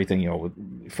document everything,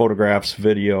 with photographs,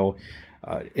 video,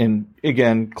 and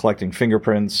again, collecting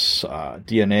fingerprints,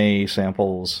 DNA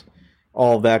samples,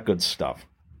 all of that good stuff.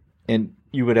 And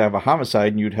you would have a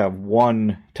homicide and you'd have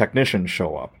one technician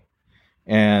show up.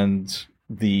 And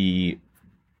the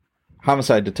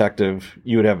homicide detective,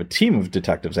 you would have a team of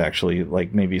detectives actually,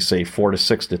 like maybe say 4 to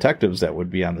 6 detectives that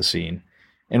would be on the scene.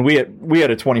 And we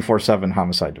had a 24/7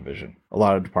 homicide division. A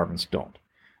lot of departments don't,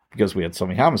 because we had so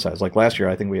many homicides. Like last year,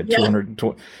 I think we had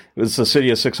 220. It was a city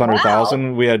of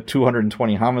 600,000. Wow. We had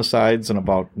 220 homicides and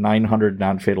about 900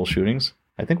 non-fatal shootings.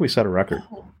 I think we set a record.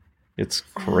 It's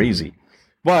crazy.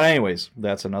 But anyways,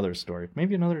 that's another story.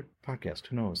 Maybe another podcast.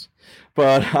 Who knows?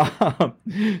 But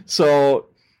so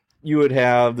you would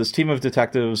have this team of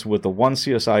detectives with the one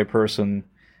CSI person,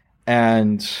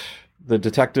 and the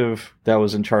detective that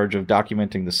was in charge of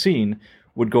documenting the scene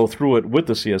would go through it with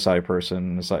the CSI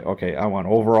person. It's like, okay, I want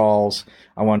overalls.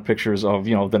 I want pictures of,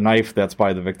 the knife that's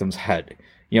by the victim's head,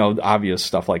 obvious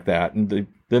stuff like that. And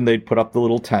then they'd put up the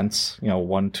little tents,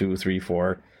 1, 2, 3,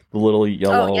 4, the little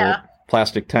yellow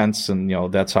plastic tents. And,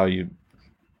 that's how you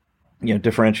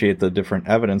differentiate the different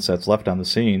evidence that's left on the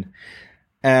scene.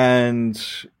 And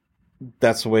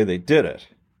that's the way they did it.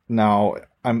 Now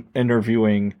I'm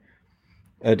interviewing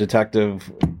a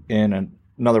detective in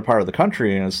another part of the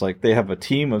country, and it's like they have a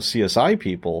team of CSI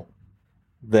people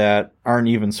that aren't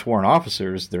even sworn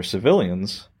officers. They're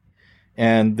civilians,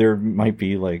 and there might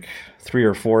be like 3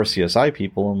 or 4 CSI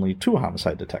people, only 2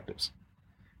 homicide detectives.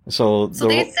 So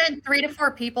they send 3 to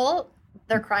 4 people,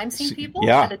 their crime scene people,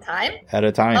 at a time? At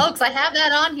a time. Oh, because I have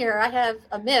that on here. I have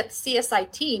a myth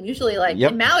CSI team. Usually,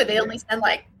 in Maui, they only send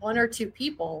 1 or 2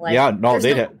 people. They'd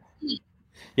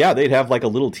have a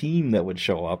little team that would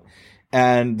show up,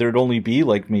 and there'd only be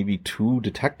maybe 2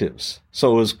 detectives.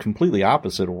 So it was completely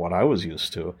opposite of what I was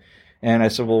used to. And I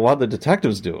said, well, what do the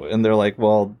detectives do? And they're like,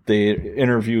 well, they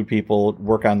interview people,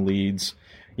 work on leads,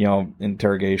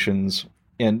 interrogations,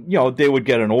 and, they would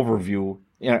get an overview.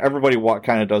 Everybody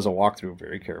kind of does a walkthrough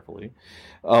very carefully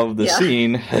of the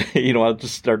scene. I'll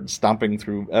just start stomping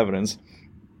through evidence.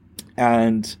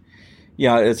 And,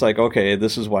 it's like, okay,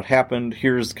 this is what happened.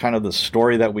 Here's kind of the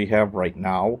story that we have right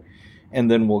now. And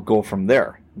then we'll go from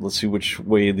there. Let's see which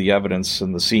way the evidence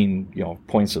and the scene,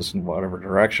 points us in whatever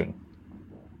direction.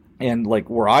 And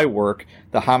where I work,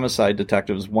 the homicide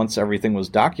detectives, once everything was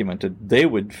documented, they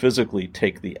would physically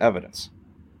take the evidence.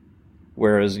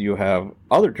 Whereas you have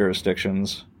other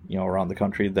jurisdictions, around the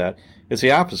country that it's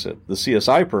the opposite. The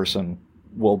CSI person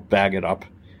will bag it up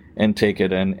and take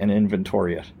it and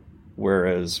inventory it.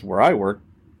 Whereas where I work,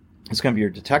 it's going to be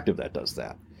your detective that does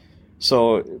that.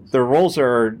 So their roles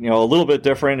are, a little bit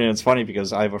different. And it's funny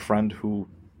because I have a friend who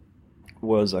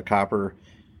was a copper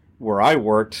where I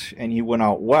worked, and he went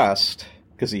out west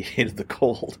because he hated the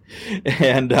cold.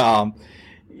 And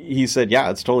he said, yeah,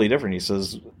 it's totally different. He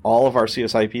says, all of our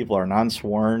CSI people are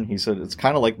non-sworn. He said, it's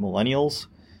kind of like millennials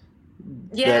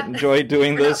that enjoy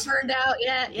doing this. Not burned out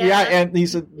yet. Yeah, and he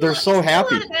said, they're so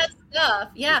happy. A lot of bad stuff.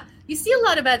 Yeah, you see a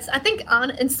lot of bad stuff. I think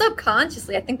and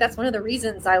subconsciously, I think that's one of the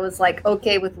reasons I was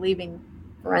okay with leaving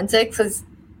forensics. Because,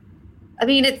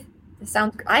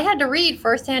 I had to read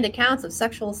firsthand accounts of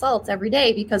sexual assaults every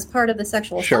day because part of the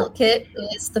sexual assault kit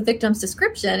is the victim's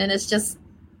description, and it's just,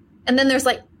 and then there's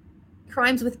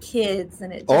crimes with kids,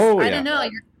 and it just, I don't know,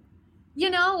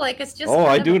 it's just. Oh,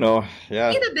 I do know.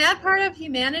 Yeah. The bad part of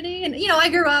humanity, and I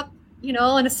grew up, in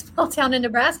a small town in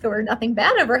Nebraska where nothing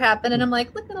bad ever happened, and I'm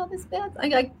like, look at all this bad.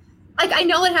 I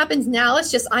know it happens now. It's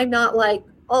just I'm not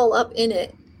all up in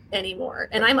it anymore,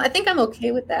 and I think I'm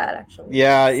okay with that, actually.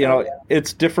 Yeah,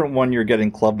 it's different when you're getting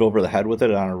clubbed over the head with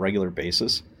it on a regular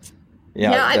basis.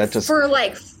 For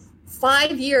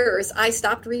 5 years I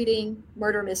stopped reading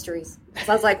murder mysteries because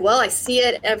I was like, well, I see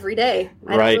it every day.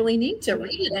 I don't really need to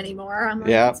read it anymore. I'm like,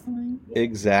 that's fine.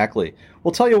 Exactly.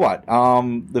 Well, tell you what,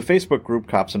 the Facebook group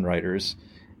Cops and Writers,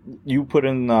 you put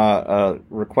in a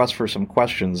request for some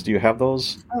questions. Do you have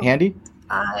those handy?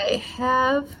 I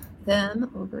have them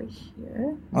over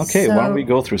here. Okay, why don't we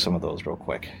go through some of those real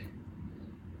quick?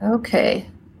 Okay.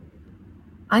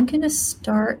 I'm going to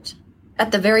start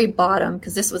at the very bottom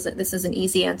because this is an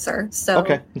easy answer. So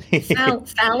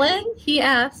Fallon, he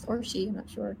asked, or she, I'm not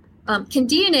sure, can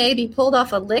DNA be pulled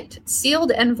off a licked,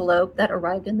 sealed envelope that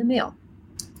arrived in the mail?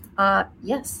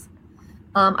 Yes.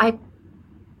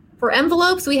 For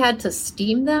envelopes, we had to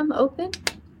steam them open.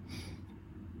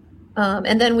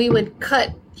 And then we would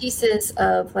cut pieces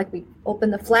of, we open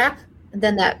the flap, and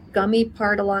then that gummy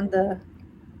part along the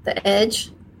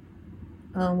edge,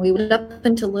 we would up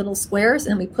into little squares,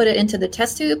 and we put it into the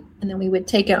test tube, and then we would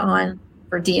take it on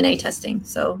for DNA testing.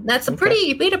 So that's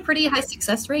we had a pretty high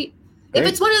success rate. Great. If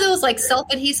it's one of those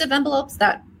self-adhesive envelopes,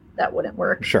 that wouldn't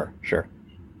work. Sure.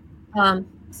 So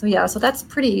that's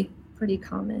pretty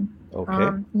common.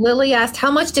 Okay. Lily asked,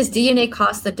 how much does DNA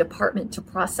cost the department to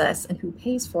process, and who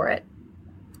pays for it?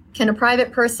 Can a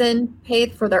private person pay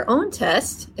for their own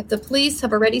test if the police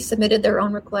have already submitted their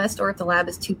own request, or if the lab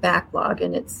is too backlogged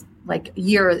and it's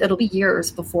it'll be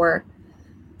years before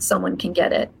someone can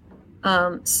get it?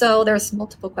 So there's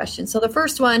multiple questions. So the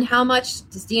first one, how much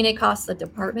does DNA cost the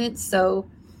department? So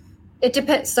it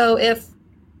depends. So if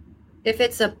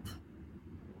it's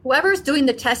whoever's doing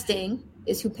the testing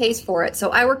is who pays for it. So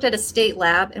I worked at a state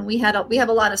lab, and we have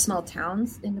a lot of small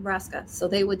towns in Nebraska. So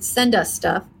they would send us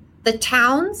stuff. The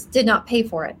towns did not pay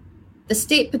for it. The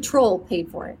state patrol paid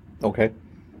for it. Okay.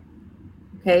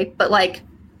 But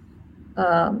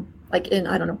in,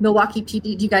 I don't know, Milwaukee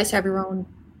PD, do you guys have your own?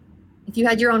 If you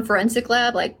had your own forensic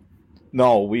lab,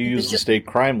 No, we used the state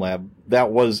crime lab.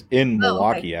 That was in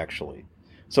Milwaukee, actually.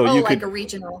 So you could, a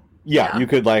regional. Yeah, you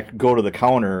could go to the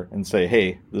counter and say,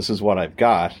 hey, this is what I've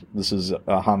got. This is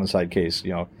a homicide case.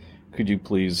 Could you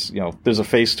please, there's a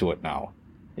face to it now.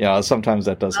 Yeah, sometimes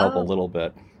that does help a little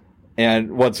bit.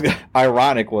 And what's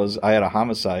ironic was I had a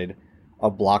homicide a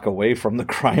block away from the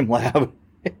crime lab.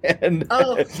 And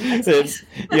nice.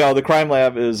 The crime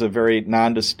lab is a very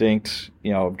non-distinct,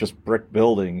 just brick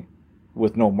building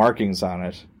with no markings on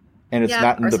it. And it's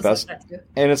not in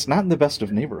the best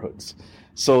of neighborhoods.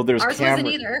 So there's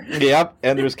cameras. Yep,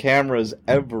 and there's cameras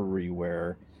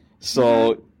everywhere.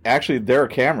 So actually, their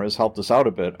cameras helped us out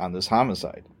a bit on this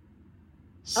homicide.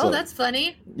 So, Oh, that's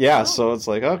funny. yeah. Oh. So it's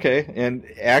like, okay. And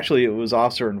actually, it was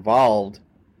officer involved.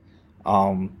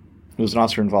 It was an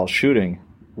officer involved shooting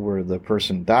where the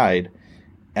person died,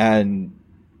 and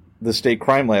the state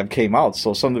crime lab came out.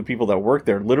 So some of the people that worked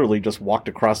there literally just walked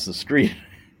across the street.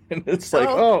 And it's like,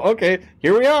 oh, okay,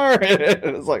 here we are.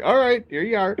 It's like, all right, here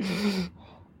you are.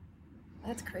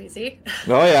 That's crazy.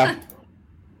 Oh, yeah.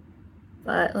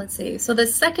 But let's see. So the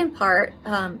second part,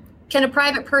 can a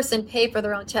private person pay for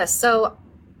their own test? So,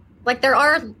 like, there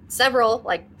are several,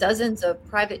 like, dozens of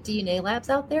private DNA labs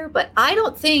out there, but I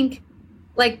don't think,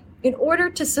 like, in order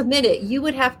to submit it, you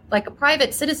would have, like, a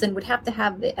private citizen would have to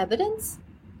have the evidence,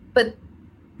 but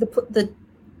the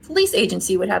police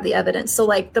agency would have the evidence. So,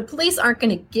 like, the police aren't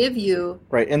going to give you...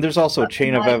 Right, and there's also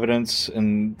chain of evidence,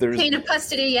 and there's... Chain of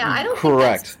custody, yeah. I don't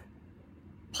Correct. think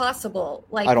that's possible.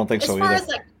 Like, I don't think so as far either. as,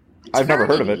 like, I've never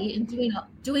heard of it. and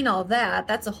doing all that,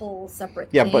 that's a whole separate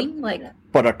Yeah, thing.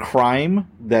 but a crime,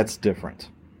 that's different.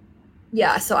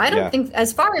 Yeah, so I don't Yeah. think,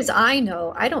 as far as I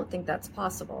know, I don't think that's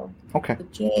possible. Okay. So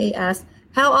Jay asks,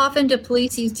 how often do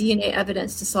police use DNA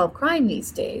evidence to solve crime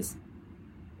these days?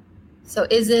 So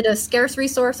is it a scarce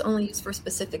resource only used for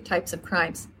specific types of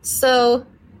crimes? So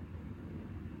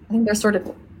I think there's sort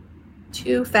of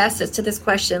two facets to this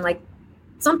question. Like,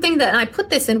 something that, and I put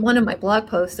this in one of my blog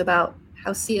posts about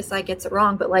how CSI gets it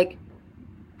wrong, but like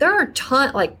there are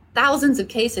thousands of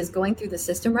cases going through the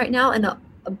system right now, and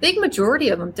a big majority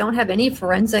of them don't have any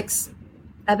forensics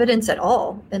evidence at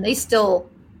all, and they still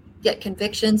get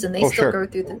convictions, and they still sure. go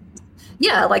through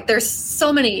like there's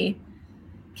so many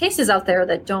cases out there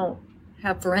that don't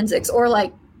have forensics. Or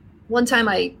like one time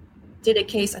I did a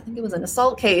case, I think it was an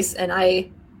assault case, and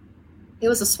it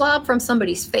was a swab from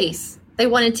somebody's face. They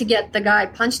wanted to get the guy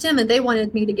punched him, and they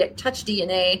wanted me to get touch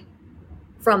DNA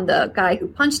from the guy who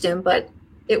punched him, but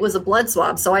it was a blood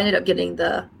swab. So I ended up getting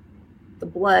the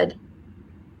blood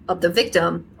of the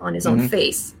victim on his own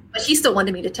face. But he still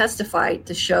wanted me to testify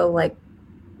to show, like,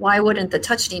 why wouldn't the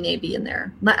touch DNA be in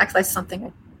there? That's something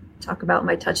I talk about in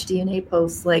my touch DNA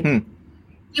posts. Like,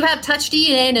 you have touch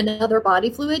DNA in another body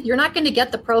fluid, you're not going to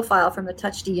get the profile from the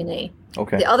touch DNA.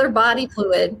 Okay. The other body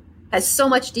fluid has so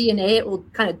much DNA, it will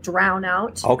kind of drown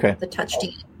out the touch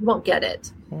DNA. You won't get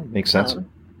it. Well, makes sense.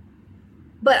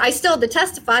 But I still had to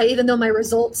testify, even though my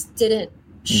results didn't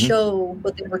show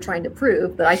what they were trying to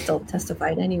prove, but I still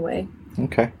testified anyway.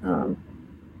 Okay.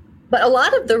 But a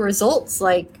lot of the results,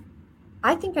 like,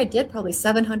 I think I did probably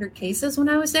 700 cases when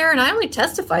I was there, and I only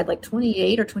testified like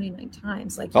 28 or 29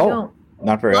 times. Like, you don't.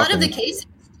 Not very often. A lot often. of the cases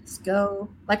just go,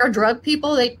 like our drug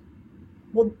people,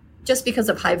 just because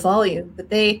of high volume, but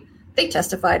they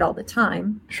testified all the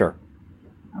time. Sure.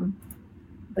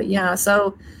 But yeah,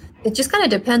 so it just kind of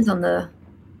depends on the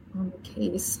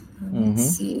case.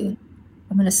 Let's see.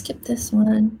 I'm going to skip this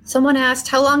one. Someone asked,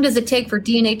 how long does it take for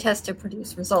DNA tests to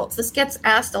produce results? This gets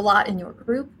asked a lot in your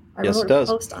group. I wrote a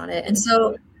post on it. And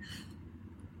so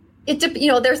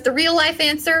there's the real life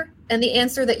answer and the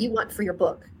answer that you want for your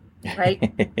book, right?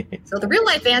 So the real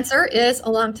life answer is a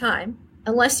long time,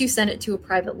 unless you send it to a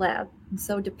private lab. And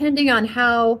so depending on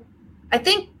I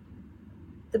think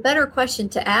the better question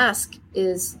to ask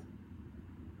is,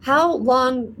 how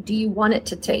long do you want it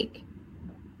to take?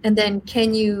 And then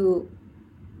can you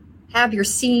have your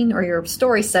scene or your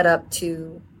story set up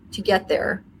to get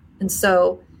there? And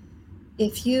so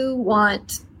if you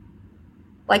want,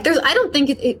 like, I don't think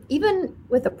even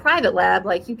with a private lab,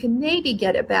 like, you can maybe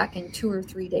get it back in 2 or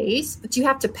 3 days, but you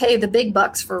have to pay the big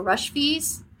bucks for rush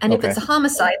fees. And if it's a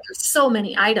homicide, there's so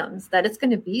many items that it's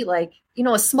going to be like,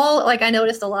 a small, like, I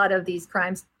noticed a lot of these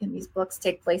crimes in these books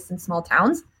take place in small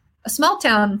towns. A small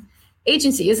town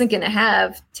agency isn't going to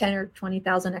have 10 or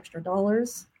 20,000 extra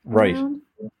dollars. Right.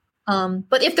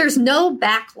 But if there's no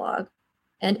backlog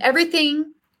and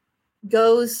everything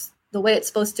goes the way it's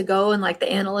supposed to go, and like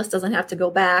the analyst doesn't have to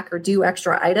go back or do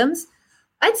extra items,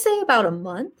 I'd say about a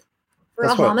month for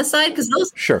a homicide.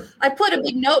 Because I put a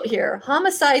big note here.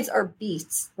 Homicides are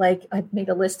beasts. Like, I made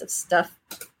a list of stuff.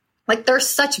 Like, there's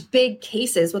such big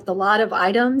cases with a lot of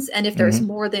items. And if there's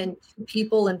more than 2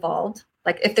 people involved,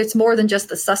 like if there's more than just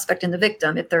the suspect and the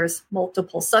victim, if there's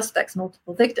multiple suspects,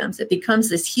 multiple victims, it becomes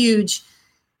this huge,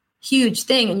 huge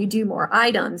thing. And you do more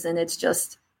items, and it's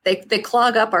just, they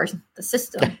clog up the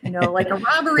system, like a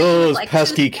robbery. Those like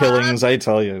pesky killings, I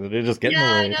tell you, they just get in the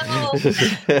way.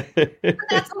 I know.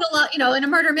 That's what a lot, in a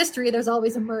murder mystery, there's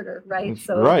always a murder, right?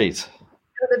 So right.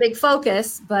 The big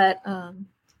focus, but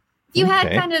if you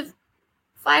had kind of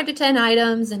 5 to 10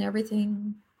 items and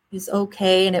everything is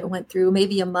okay, and it went through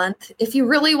maybe a month. If you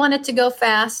really wanted to go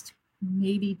fast,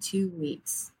 maybe 2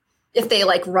 weeks. if they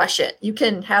like rush it. You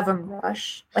can have them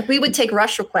rush. Like we would take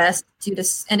rush requests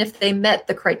and if they met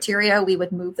the criteria, we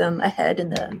would move them ahead in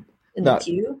the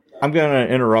queue. I'm going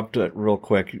to interrupt it real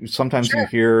quick. Sometimes you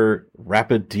hear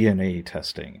rapid DNA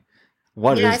testing.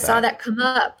 What is that? Yeah, I saw that come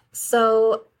up.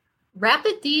 So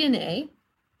rapid DNA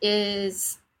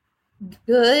is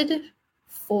good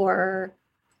for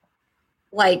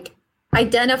like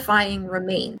identifying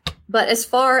remains. But as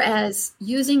far as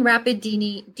using rapid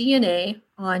DNA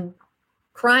on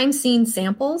crime scene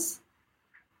samples,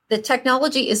 the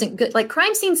technology isn't good. Like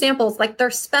crime scene samples, like they're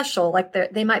special, like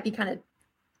they might be kind of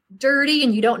dirty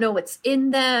and you don't know what's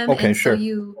in them. Okay, and sure. So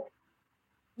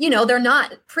you know, they're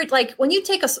not like when you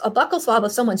take a buccal swab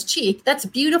of someone's cheek, that's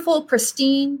beautiful,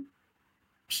 pristine,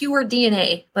 pure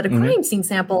DNA. But a crime scene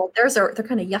sample, they're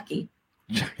kind of yucky.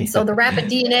 Yeah. So the rapid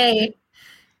DNA,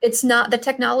 it's not, the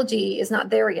technology is not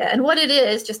there yet. And what it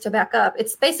is, just to back up,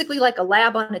 it's basically like a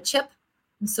lab on a chip.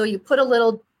 And so you put a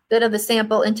little bit of the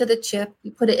sample into the chip,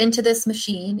 you put it into this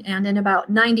machine, and in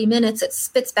about 90 minutes, it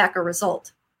spits back a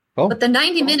result. Oh. But the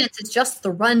 90 minutes is just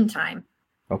the run time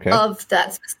of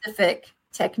that specific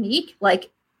technique. Like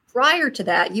prior to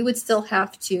that, you would still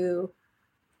have to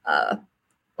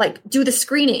like do the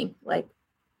screening. Like,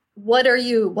 what are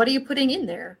you putting in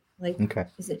there? Like,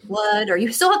 is it blood? Or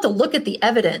you still have to look at the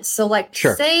evidence. So like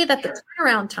say that the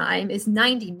turnaround time is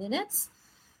 90 minutes.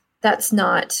 That's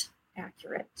not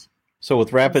accurate. So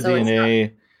with rapid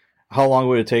DNA, how long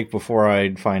would it take before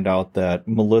I'd find out that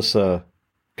Melissa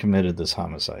committed this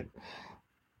homicide?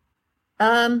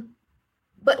 To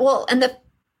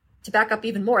back up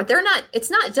even more,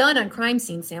 it's not done on crime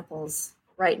scene samples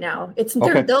right now.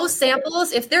 Those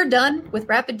samples, if they're done with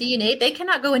rapid DNA, they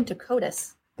cannot go into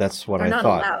CODIS. That's what I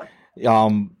thought.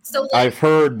 So I've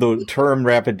heard the term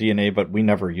rapid DNA, but we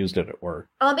never used it at work.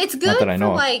 It's good for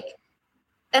like,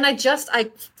 and I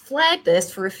flagged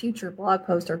this for a future blog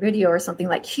post or video or something,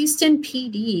 like Houston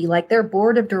PD, like their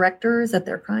board of directors at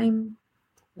their crime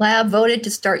lab voted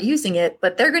to start using it,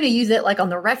 but they're going to use it like on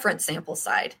the reference sample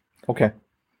side. Okay.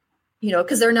 You know,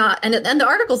 because they're not, and the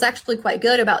article's actually quite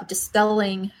good about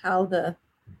dispelling how the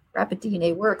rapid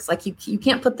DNA works. Like you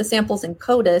can't put the samples in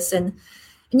CODIS, and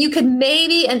you could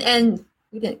maybe, and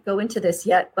we didn't go into this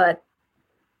yet, but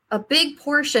a big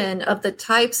portion of the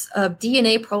types of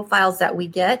DNA profiles that we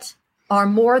get are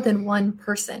more than one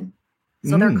person.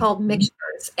 So they're called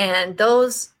mixtures, and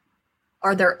those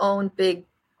are their own big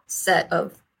set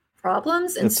of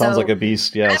problems. And it sounds like a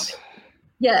beast, yes.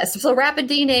 Yes, so rapid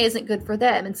DNA isn't good for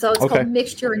them. And so it's called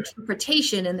mixture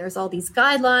interpretation, and there's all these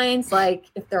guidelines, like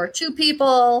if there are 2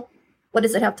 people, what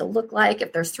does it have to look like?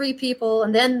 If there's 3 people,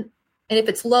 and if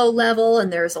it's low level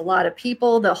and there's a lot of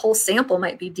people, the whole sample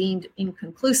might be deemed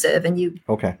inconclusive, and you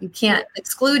can't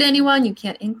exclude anyone, you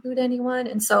can't include anyone.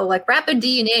 And so like rapid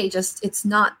DNA, it's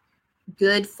not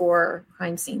good for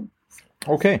crime scene.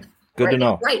 Okay, good to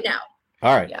know. Right now.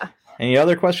 All right. Yeah. Any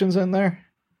other questions in there?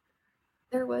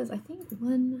 There was, I think,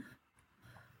 one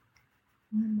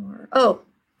more. Oh,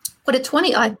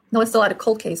 I know it's a lot of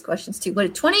cold case questions too.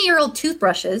 But 20-year-old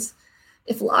toothbrushes,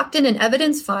 if locked in an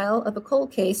evidence file of a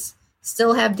cold case,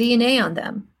 still have DNA on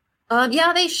them?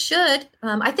 Yeah, they should.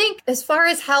 I think as far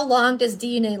as how long does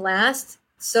DNA last,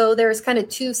 so there's kind of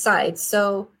 2 sides.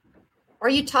 So are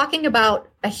you talking about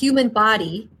a human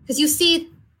body? Because you see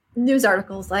news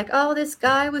articles like, oh, this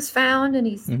guy was found and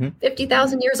he's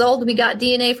 50,000 years old and we got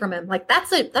DNA from him. Like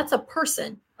that's a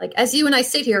person. Like as you and I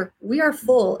sit here, we are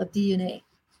full of DNA.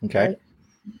 Okay. Right?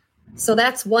 So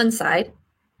that's one side.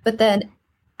 But then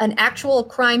an actual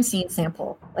crime scene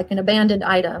sample, like an abandoned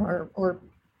item or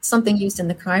something used in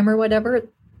the crime or whatever,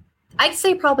 I'd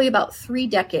say probably about 3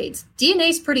 decades. DNA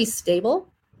is pretty stable.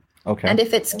 Okay. And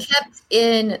if it's kept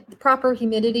in proper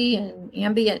humidity and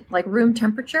ambient, like room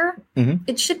temperature,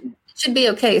 it should be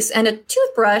okay. And a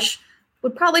toothbrush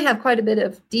would probably have quite a bit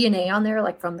of DNA on there,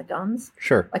 like from the gums.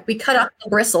 Sure. Like we cut off the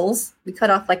bristles. We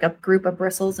cut off like a group of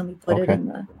bristles and we put it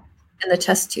in the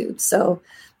test tube. So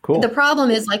the problem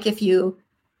is like if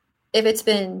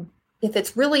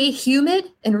it's really humid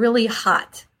and really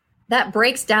hot, that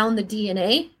breaks down the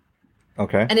DNA.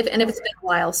 Okay. And if it's been a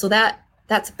while, so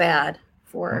that's bad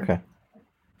for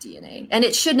DNA. And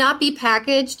it should not be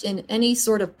packaged in any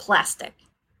sort of plastic.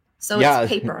 So it's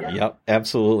paper. Yep,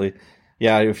 absolutely.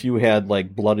 Yeah, if you had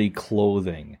like bloody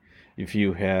clothing, if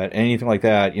you had anything like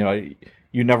that,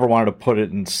 you never wanted to put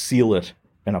it and seal it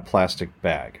in a plastic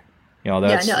bag.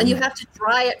 That's and you have to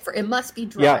dry it it must be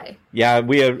dry. Yeah,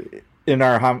 we have in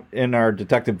our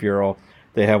detective bureau,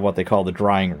 they have what they call the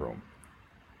drying room.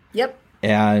 Yep.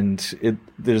 And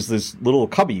there's this little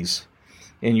cubbies,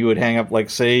 and you would hang up, like,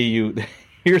 say you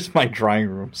here's my drying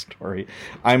room story.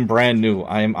 I'm brand new.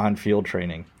 I'm on field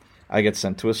training. I get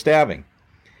sent to a stabbing.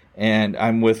 And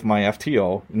I'm with my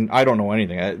FTO, and I don't know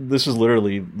anything. This is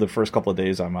literally the first couple of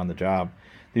days I'm on the job.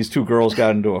 These two girls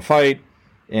got into a fight,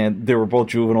 and they were both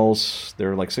juveniles. They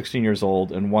were like 16 years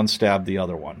old, and one stabbed the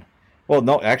other one. Well,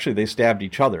 no, actually, they stabbed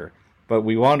each other. But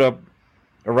we wound up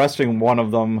arresting one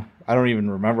of them. I don't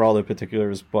even remember all the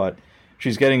particulars, but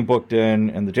she's getting booked in,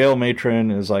 and the jail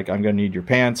matron is like, I'm going to need your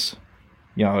pants.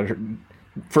 You know,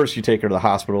 first you take her to the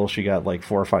hospital. She got like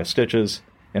 4 or 5 stitches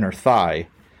in her thigh.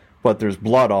 But there's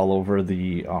blood all over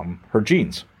the her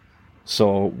jeans.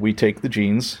 So we take the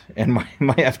jeans, and my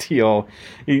FTO,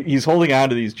 he's holding on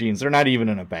to these jeans. They're not even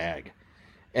in a bag.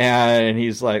 And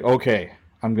he's like, okay,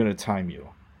 I'm going to time you.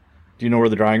 Do you know where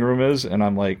the drying room is? And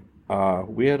I'm like,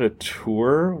 we had a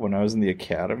tour when I was in the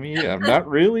academy. I'm not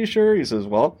really sure. He says,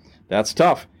 well, that's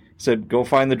tough. He said, go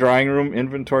find the drying room,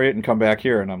 inventory it, and come back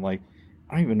here. And I'm like,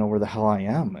 I don't even know where the hell I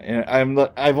am. And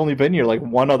I've only been here like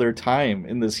one other time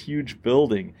in this huge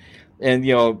building. And,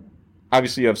 you know,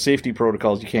 obviously you have safety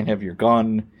protocols. You can't have your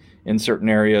gun in certain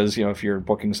areas, you know, if you're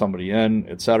booking somebody in,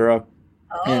 etc.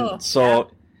 And so yeah.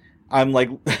 I'm like,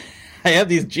 I have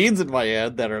these jeans in my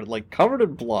hand that are like covered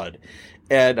in blood.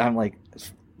 And I'm like,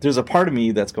 there's a part of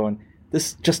me that's going,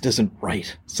 this just isn't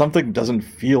right. Something doesn't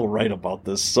feel right about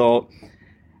this. So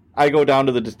I go down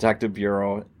to the detective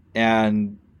bureau,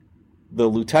 and the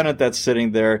lieutenant that's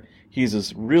sitting there, he's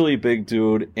this really big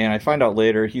dude, and I find out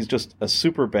later he's just a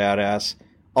super badass,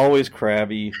 always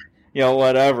crabby, you know,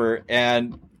 whatever.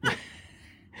 And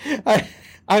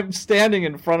I'm standing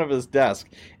in front of his desk,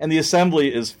 and the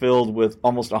assembly is filled with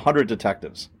almost 100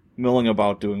 detectives milling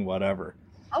about doing whatever.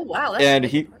 Oh, wow. And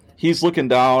he's looking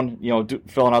down, you know,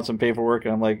 filling out some paperwork,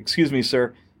 and I'm like, excuse me,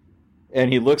 sir.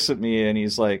 And he looks at me, and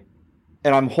he's like,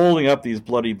 and I'm holding up these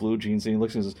bloody blue jeans, and he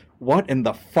looks at me and says, what in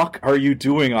the fuck are you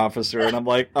doing, officer? And I'm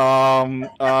like,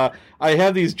 I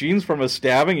have these jeans from a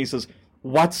stabbing. He says,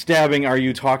 what stabbing are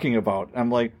you talking about?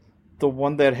 I'm like, the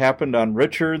one that happened on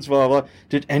Richards, blah, blah, blah.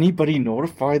 Did anybody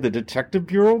notify the detective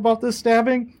bureau about this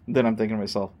stabbing? And then I'm thinking to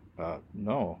myself,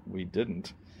 no, we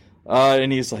didn't.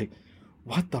 And he's like,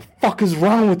 what the fuck is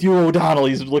wrong with you, O'Donnell?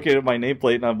 He's looking at my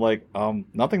nameplate, and I'm like,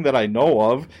 nothing that I know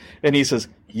of. And he says,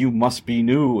 you must be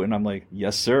new. And I'm like,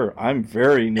 yes, sir, I'm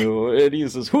very new. And he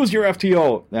says, who's your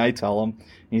FTO? And I tell him. And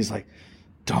he's like,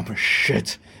 dumb as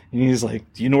shit. And he's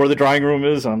like, do you know where the drying room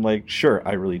is? And I'm like, sure,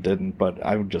 I really didn't, but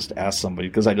I would just ask somebody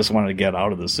because I just wanted to get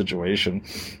out of this situation.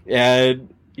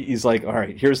 And he's like, all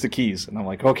right, here's the keys. And I'm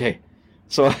like, okay.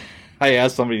 So I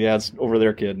asked somebody to ask over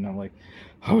their kid, and I'm like,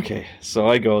 okay. So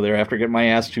I go there after getting my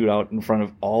ass chewed out in front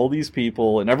of all these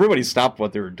people, and everybody stopped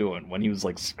what they were doing when he was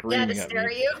like screaming at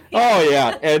me. You? Oh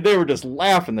yeah, and they were just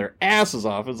laughing their asses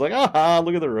off. It's like, aha,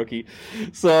 look at the rookie.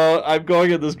 So I'm going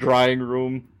in this drying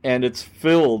room, and it's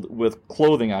filled with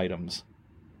clothing items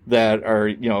that are,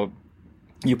 you know,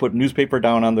 you put newspaper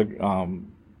down on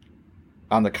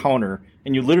the counter,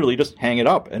 and you literally just hang it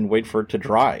up and wait for it to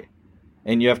dry.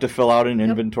 And you have to fill out an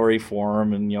inventory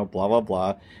form and, you know, blah, blah,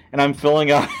 blah. And I'm filling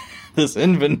out this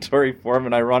inventory form,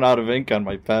 and I run out of ink on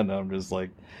my pen. And I'm just like,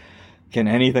 can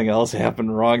anything else happen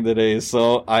wrong today?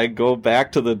 So I go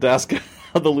back to the desk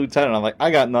of the lieutenant. I'm like, I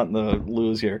got nothing to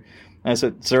lose here. And I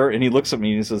said, sir, and he looks at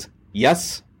me and he says,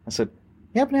 yes. I said,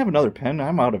 you happen to have another pen?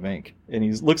 I'm out of ink. And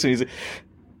he looks at me,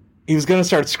 he was going to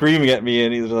start screaming at me,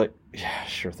 and he's like, yeah,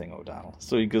 sure thing, O'Donnell.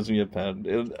 So he gives me a pen.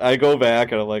 And I go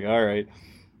back, and I'm like, all right.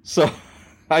 So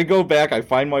I go back, I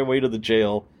find my way to the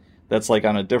jail that's like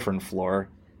on a different floor,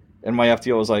 and my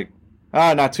FTO was like,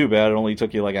 not too bad, it only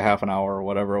took you like a half an hour or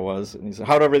whatever it was. And he said,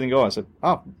 how'd everything go? I said,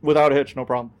 without a hitch, no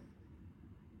problem.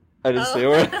 I didn't say a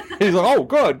word. He's like, oh,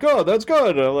 good, that's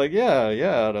good. And I'm like, yeah.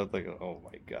 And I'm thinking, oh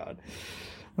my God.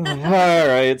 All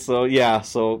right, so yeah,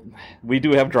 so we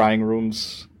do have drying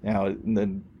rooms, you know, and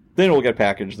then it'll get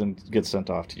packaged and get sent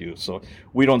off to you. So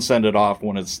we don't send it off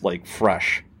when it's like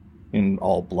fresh and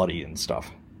all bloody and stuff.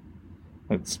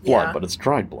 It's blood, but it's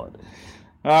dried blood.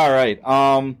 All right.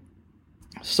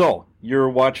 So you're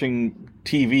watching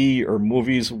TV or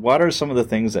movies. What are some of the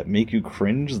things that make you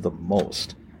cringe the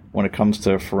most when it comes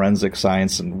to forensic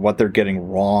science and what they're getting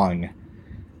wrong?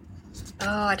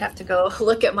 Oh, I'd have to go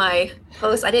look at my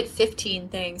post. I did 15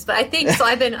 things, but I think so.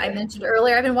 I mentioned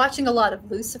earlier, I've been watching a lot of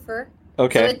Lucifer.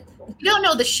 Okay. So if you don't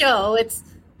know the show, it's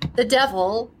the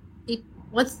devil. He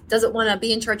doesn't want to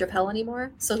be in charge of hell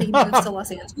anymore, so he moves to Los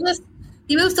Angeles.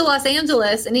 He moves to Los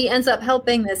Angeles, and he ends up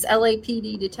helping this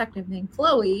LAPD detective named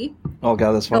Chloe. Oh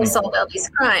God, that's funny. Solve all these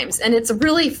crimes, and it's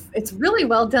really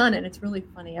well done, and it's really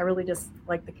funny. I really just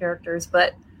like the characters,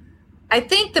 but I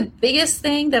think the biggest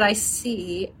thing that I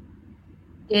see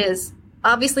is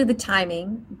obviously the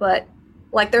timing, but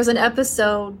like there's an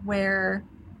episode where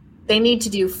they need to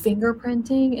do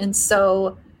fingerprinting, and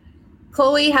so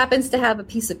Chloe happens to have a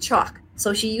piece of chalk,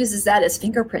 so she uses that as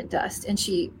fingerprint dust, and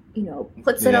she,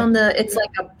 puts it on it's like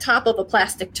a top of a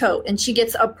plastic tote, and she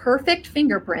gets a perfect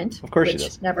fingerprint. Of course which she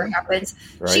does. Never happens.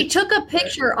 Right. She took a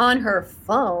picture on her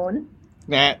phone,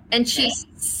 and she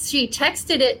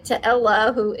texted it to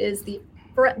Ella, who is the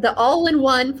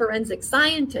all-in-one forensic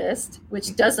scientist,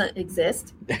 which doesn't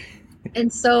exist.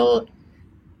 And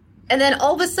then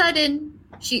all of a sudden,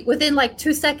 within like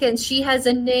 2 seconds, she has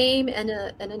a name and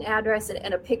an address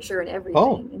and a picture and everything.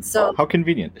 Oh, and so how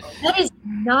convenient. that is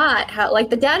not how, like,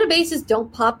 the databases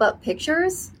don't pop up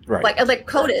pictures. Right. Like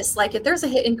CODIS, like if there's a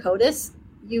hit in CODIS,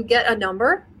 you get a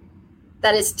number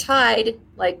that is tied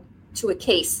like to a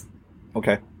case.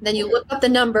 Okay. Then you look up the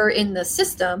number in the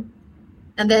system,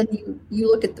 and then you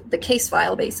look at the case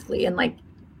file basically, and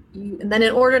and then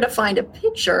in order to find a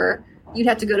picture, you'd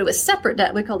have to go to a separate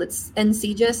we called it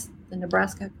NCGIS, the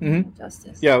Nebraska Criminal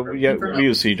Justice. Yeah, we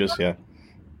use CGIS, yeah.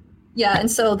 Yeah, and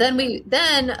so then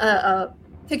a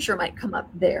picture might come up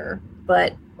there,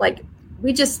 but like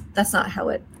that's not how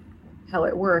it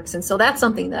works, and so that's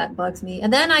something that bugs me.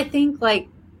 And then I think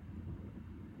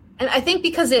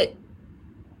because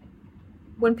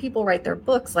when people write their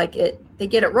books, they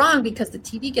get it wrong because the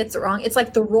TV gets it wrong. It's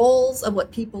like the roles of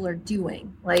what people are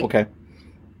doing. Like, okay.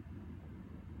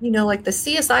 Like the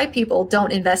CSI people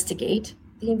don't investigate.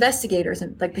 The investigators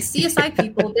and like the CSI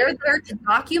people, they're there to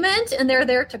document and they're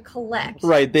there to collect.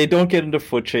 Right. They don't get into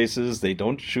foot chases. They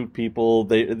don't shoot people.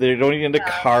 They don't get into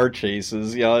car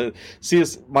chases.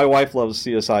 My wife loves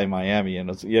CSI Miami,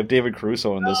 and you have David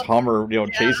Caruso in this Hummer,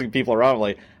 chasing people around.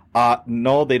 Like,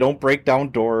 no, they don't break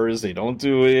down doors. They don't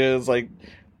do it. It's like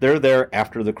they're there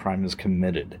after the crime is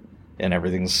committed and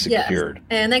everything's secured. Yes.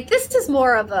 And like this is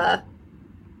more of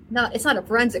it's not a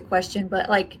forensic question, but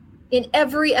like in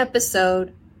every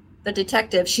episode, the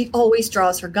detective, she always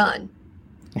draws her gun.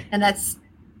 And that's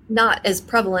not as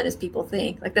prevalent as people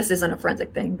think. Like, this isn't a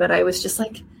forensic thing, but I was just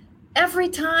like, every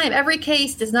time, every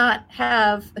case does not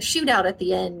have a shootout at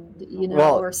the end,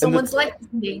 or someone's like, I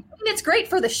mean, it's great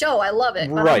for the show. I love it.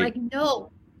 But right. I'm like,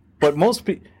 no. But most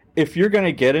people, if you're going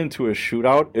to get into a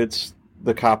shootout, it's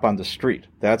the cop on the street.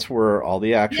 That's where all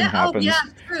the action happens.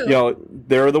 True.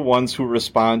 They're the ones who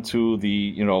respond to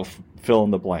the, fill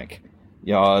in the blank.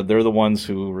 They're the ones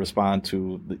who respond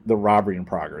to the robbery in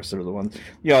progress. They're the ones,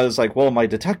 it's like, well, my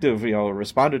detective,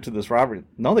 responded to this robbery.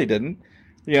 No, they didn't.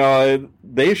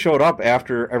 They showed up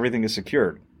after everything is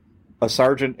secured. A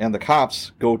sergeant and the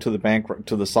cops go to the bank,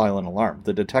 to the silent alarm.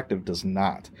 The detective does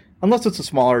not. Unless it's a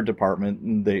smaller department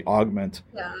and they augment,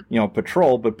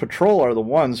 patrol. But patrol are the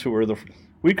ones who are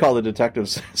we call the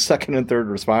detectives second and third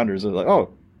responders. They're like,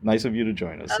 oh, nice of you to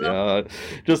join us.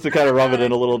 Just to kind of rub it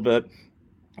in a little bit.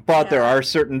 But there are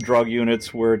certain drug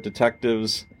units where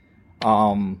detectives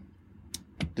will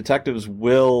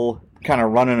kind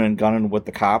of run in and gun in with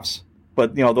the cops.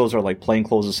 But, those are like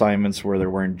plainclothes assignments where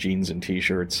they're wearing jeans and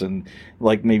T-shirts, and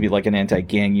maybe an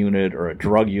anti-gang unit or a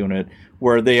drug unit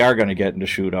where they are going to get into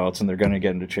shootouts and they're going to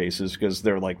get into chases because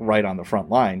they're like right on the front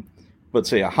line. But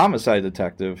say a homicide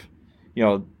detective,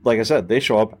 like I said, they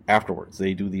show up afterwards.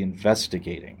 They do the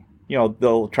investigating.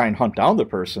 They'll try and hunt down the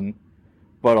person.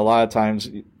 But a lot of times,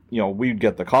 we'd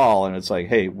get the call and it's like,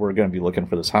 hey, we're going to be looking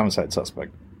for this homicide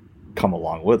suspect. Come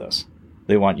along with us.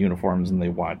 They want uniforms and they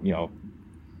want,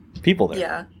 people there.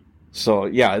 Yeah. So,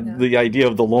 the idea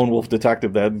of the lone wolf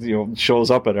detective that,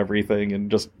 shows up at everything and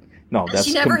just, no. And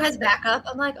she never has backup.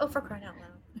 I'm like, oh, for crying out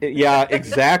loud. Yeah,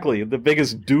 exactly. The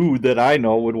biggest dude that I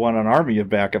know would want an army of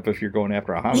backup if you're going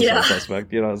after a homicide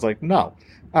suspect. It's like, no.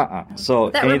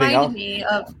 So that anything reminded else? Me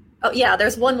of... Oh, yeah,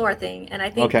 there's one more thing, and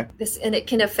I think and it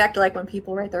can affect, when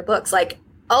people write their books. Like,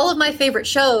 all of my favorite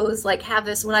shows, have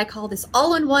this, what I call this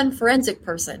all-in-one forensic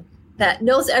person that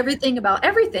knows everything about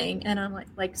everything, and I'm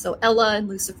like so Ella in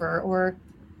Lucifer, or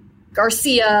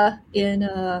Garcia in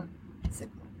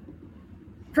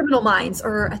Criminal Minds,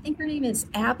 or I think her name is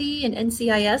Abby in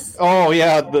NCIS. Oh,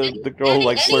 yeah, the girl who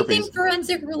likes Slurpees. Anything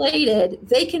forensic related,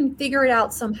 they can figure it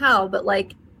out somehow, but,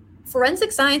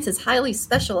 forensic science is highly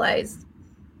specialized.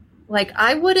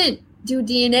 I wouldn't do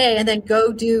DNA and then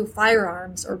go do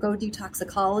firearms or go do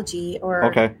toxicology or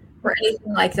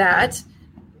anything like that.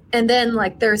 And then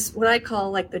there's what I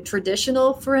call the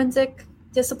traditional forensic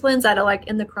disciplines that are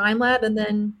in the crime lab, and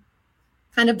then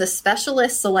kind of the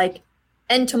specialists. So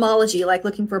entomology,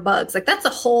 looking for bugs. That's a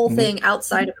whole thing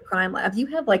outside of the crime lab. You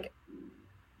have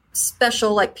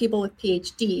special people with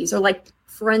PhDs or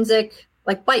forensic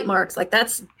bite marks.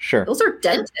 That's those are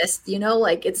dentists,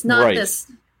 it's not this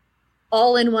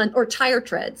all in one, or tire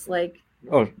treads.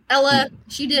 Oh, Ella,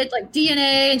 she did like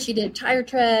DNA and she did tire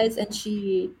treads and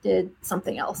she did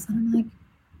something else. And I'm like,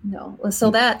 no.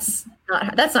 So that's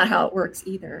not how it works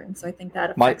either. And so I think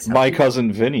that affects my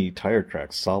cousin Vinny, tire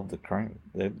tracks, solved the crime.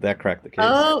 That cracked the case.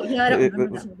 Oh, yeah, I don't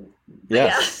remember that movie.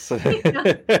 Yes.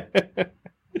 Yeah.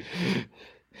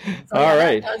 All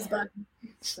right.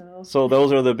 So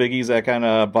those are the biggies that kind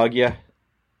of bug you?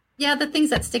 Yeah, the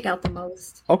things that stick out the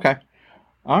most. Okay.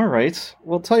 All right.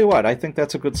 Well, tell you what, I think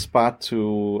that's a good spot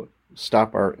to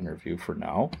stop our interview for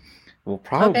now. We'll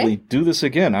probably do this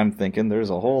again. I'm thinking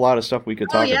there's a whole lot of stuff we could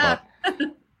talk about.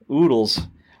 Oodles.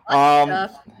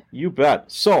 You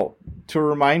bet. So, to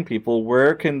remind people,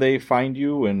 where can they find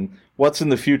you and what's in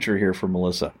the future here for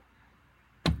Melissa?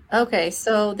 Okay,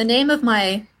 so the name of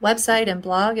my website and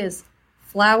blog is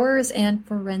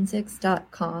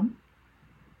flowersandforensics.com.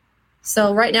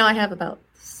 So right now I have about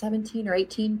 17 or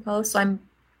 18 posts. So I'm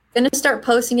going to start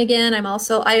posting again. I'm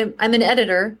an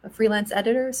editor, a freelance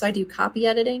editor. So I do copy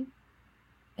editing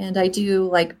and I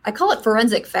do I call it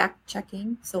forensic fact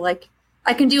checking. So I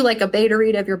can do a beta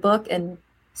read of your book and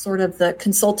sort of the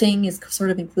consulting is sort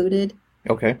of included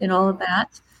in all of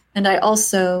that. And I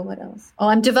also, what else? Oh,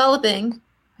 I'm developing,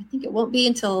 I think it won't be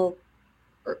until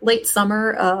late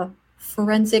summer, a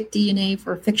forensic DNA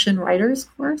for fiction writers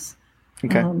course.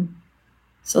 Okay.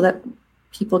 So that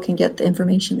people can get the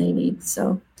information they need.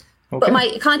 So, but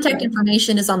my contact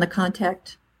information is on the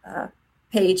contact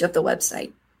page of the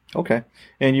website. Okay.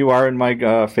 And you are in my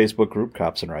Facebook group,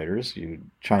 Cops and Writers. You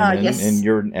chime in, yes. And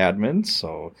you're an admin.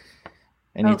 So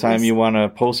anytime you want to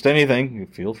post anything, you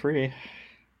feel free.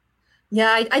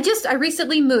 Yeah, I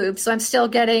recently moved, so I'm still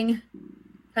getting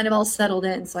kind of all settled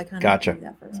in. So I kind of do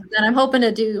that first. And I'm hoping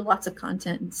to do lots of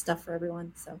content and stuff for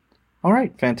everyone. So. All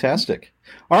right, fantastic.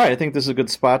 All right, I think this is a good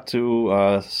spot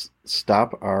to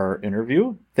stop our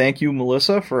interview. Thank you,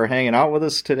 Melissa, for hanging out with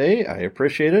us today. I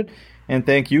appreciate it. And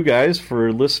thank you guys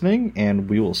for listening, and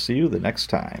we will see you the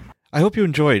next time. I hope you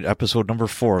enjoyed episode number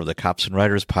 4 of the Cops and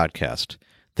Writers podcast.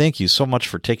 Thank you so much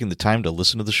for taking the time to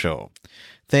listen to the show.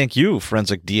 Thank you,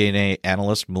 forensic DNA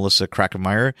analyst Melissa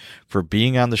Krakemeyer, for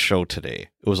being on the show today.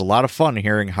 It was a lot of fun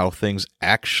hearing how things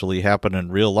actually happen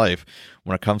in real life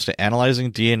when it comes to analyzing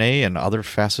DNA and other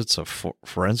facets of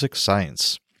forensic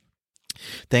science.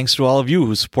 Thanks to all of you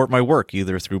who support my work,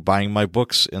 either through buying my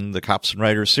books in the Cops and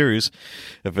Writers series,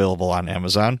 available on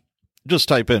Amazon. Just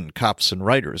type in Cops and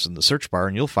Writers in the search bar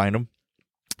and you'll find them.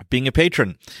 Being a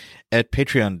patron at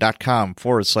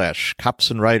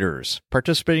patreon.com/Cops and Writers,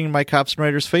 participating in my Cops and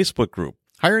Writers Facebook group,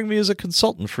 hiring me as a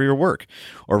consultant for your work,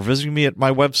 or visiting me at my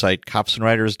website,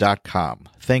 copsandwriters.com.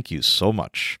 Thank you so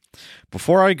much.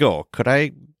 Before I go,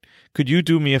 could you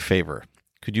do me a favor?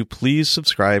 Could you please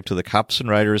subscribe to the Cops and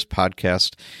Writers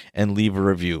podcast and leave a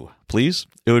review? Please?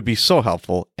 It would be so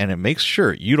helpful, and it makes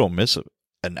sure you don't miss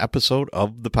an episode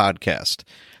of the podcast.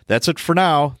 That's it for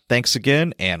now. Thanks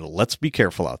again, and let's be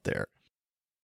careful out there.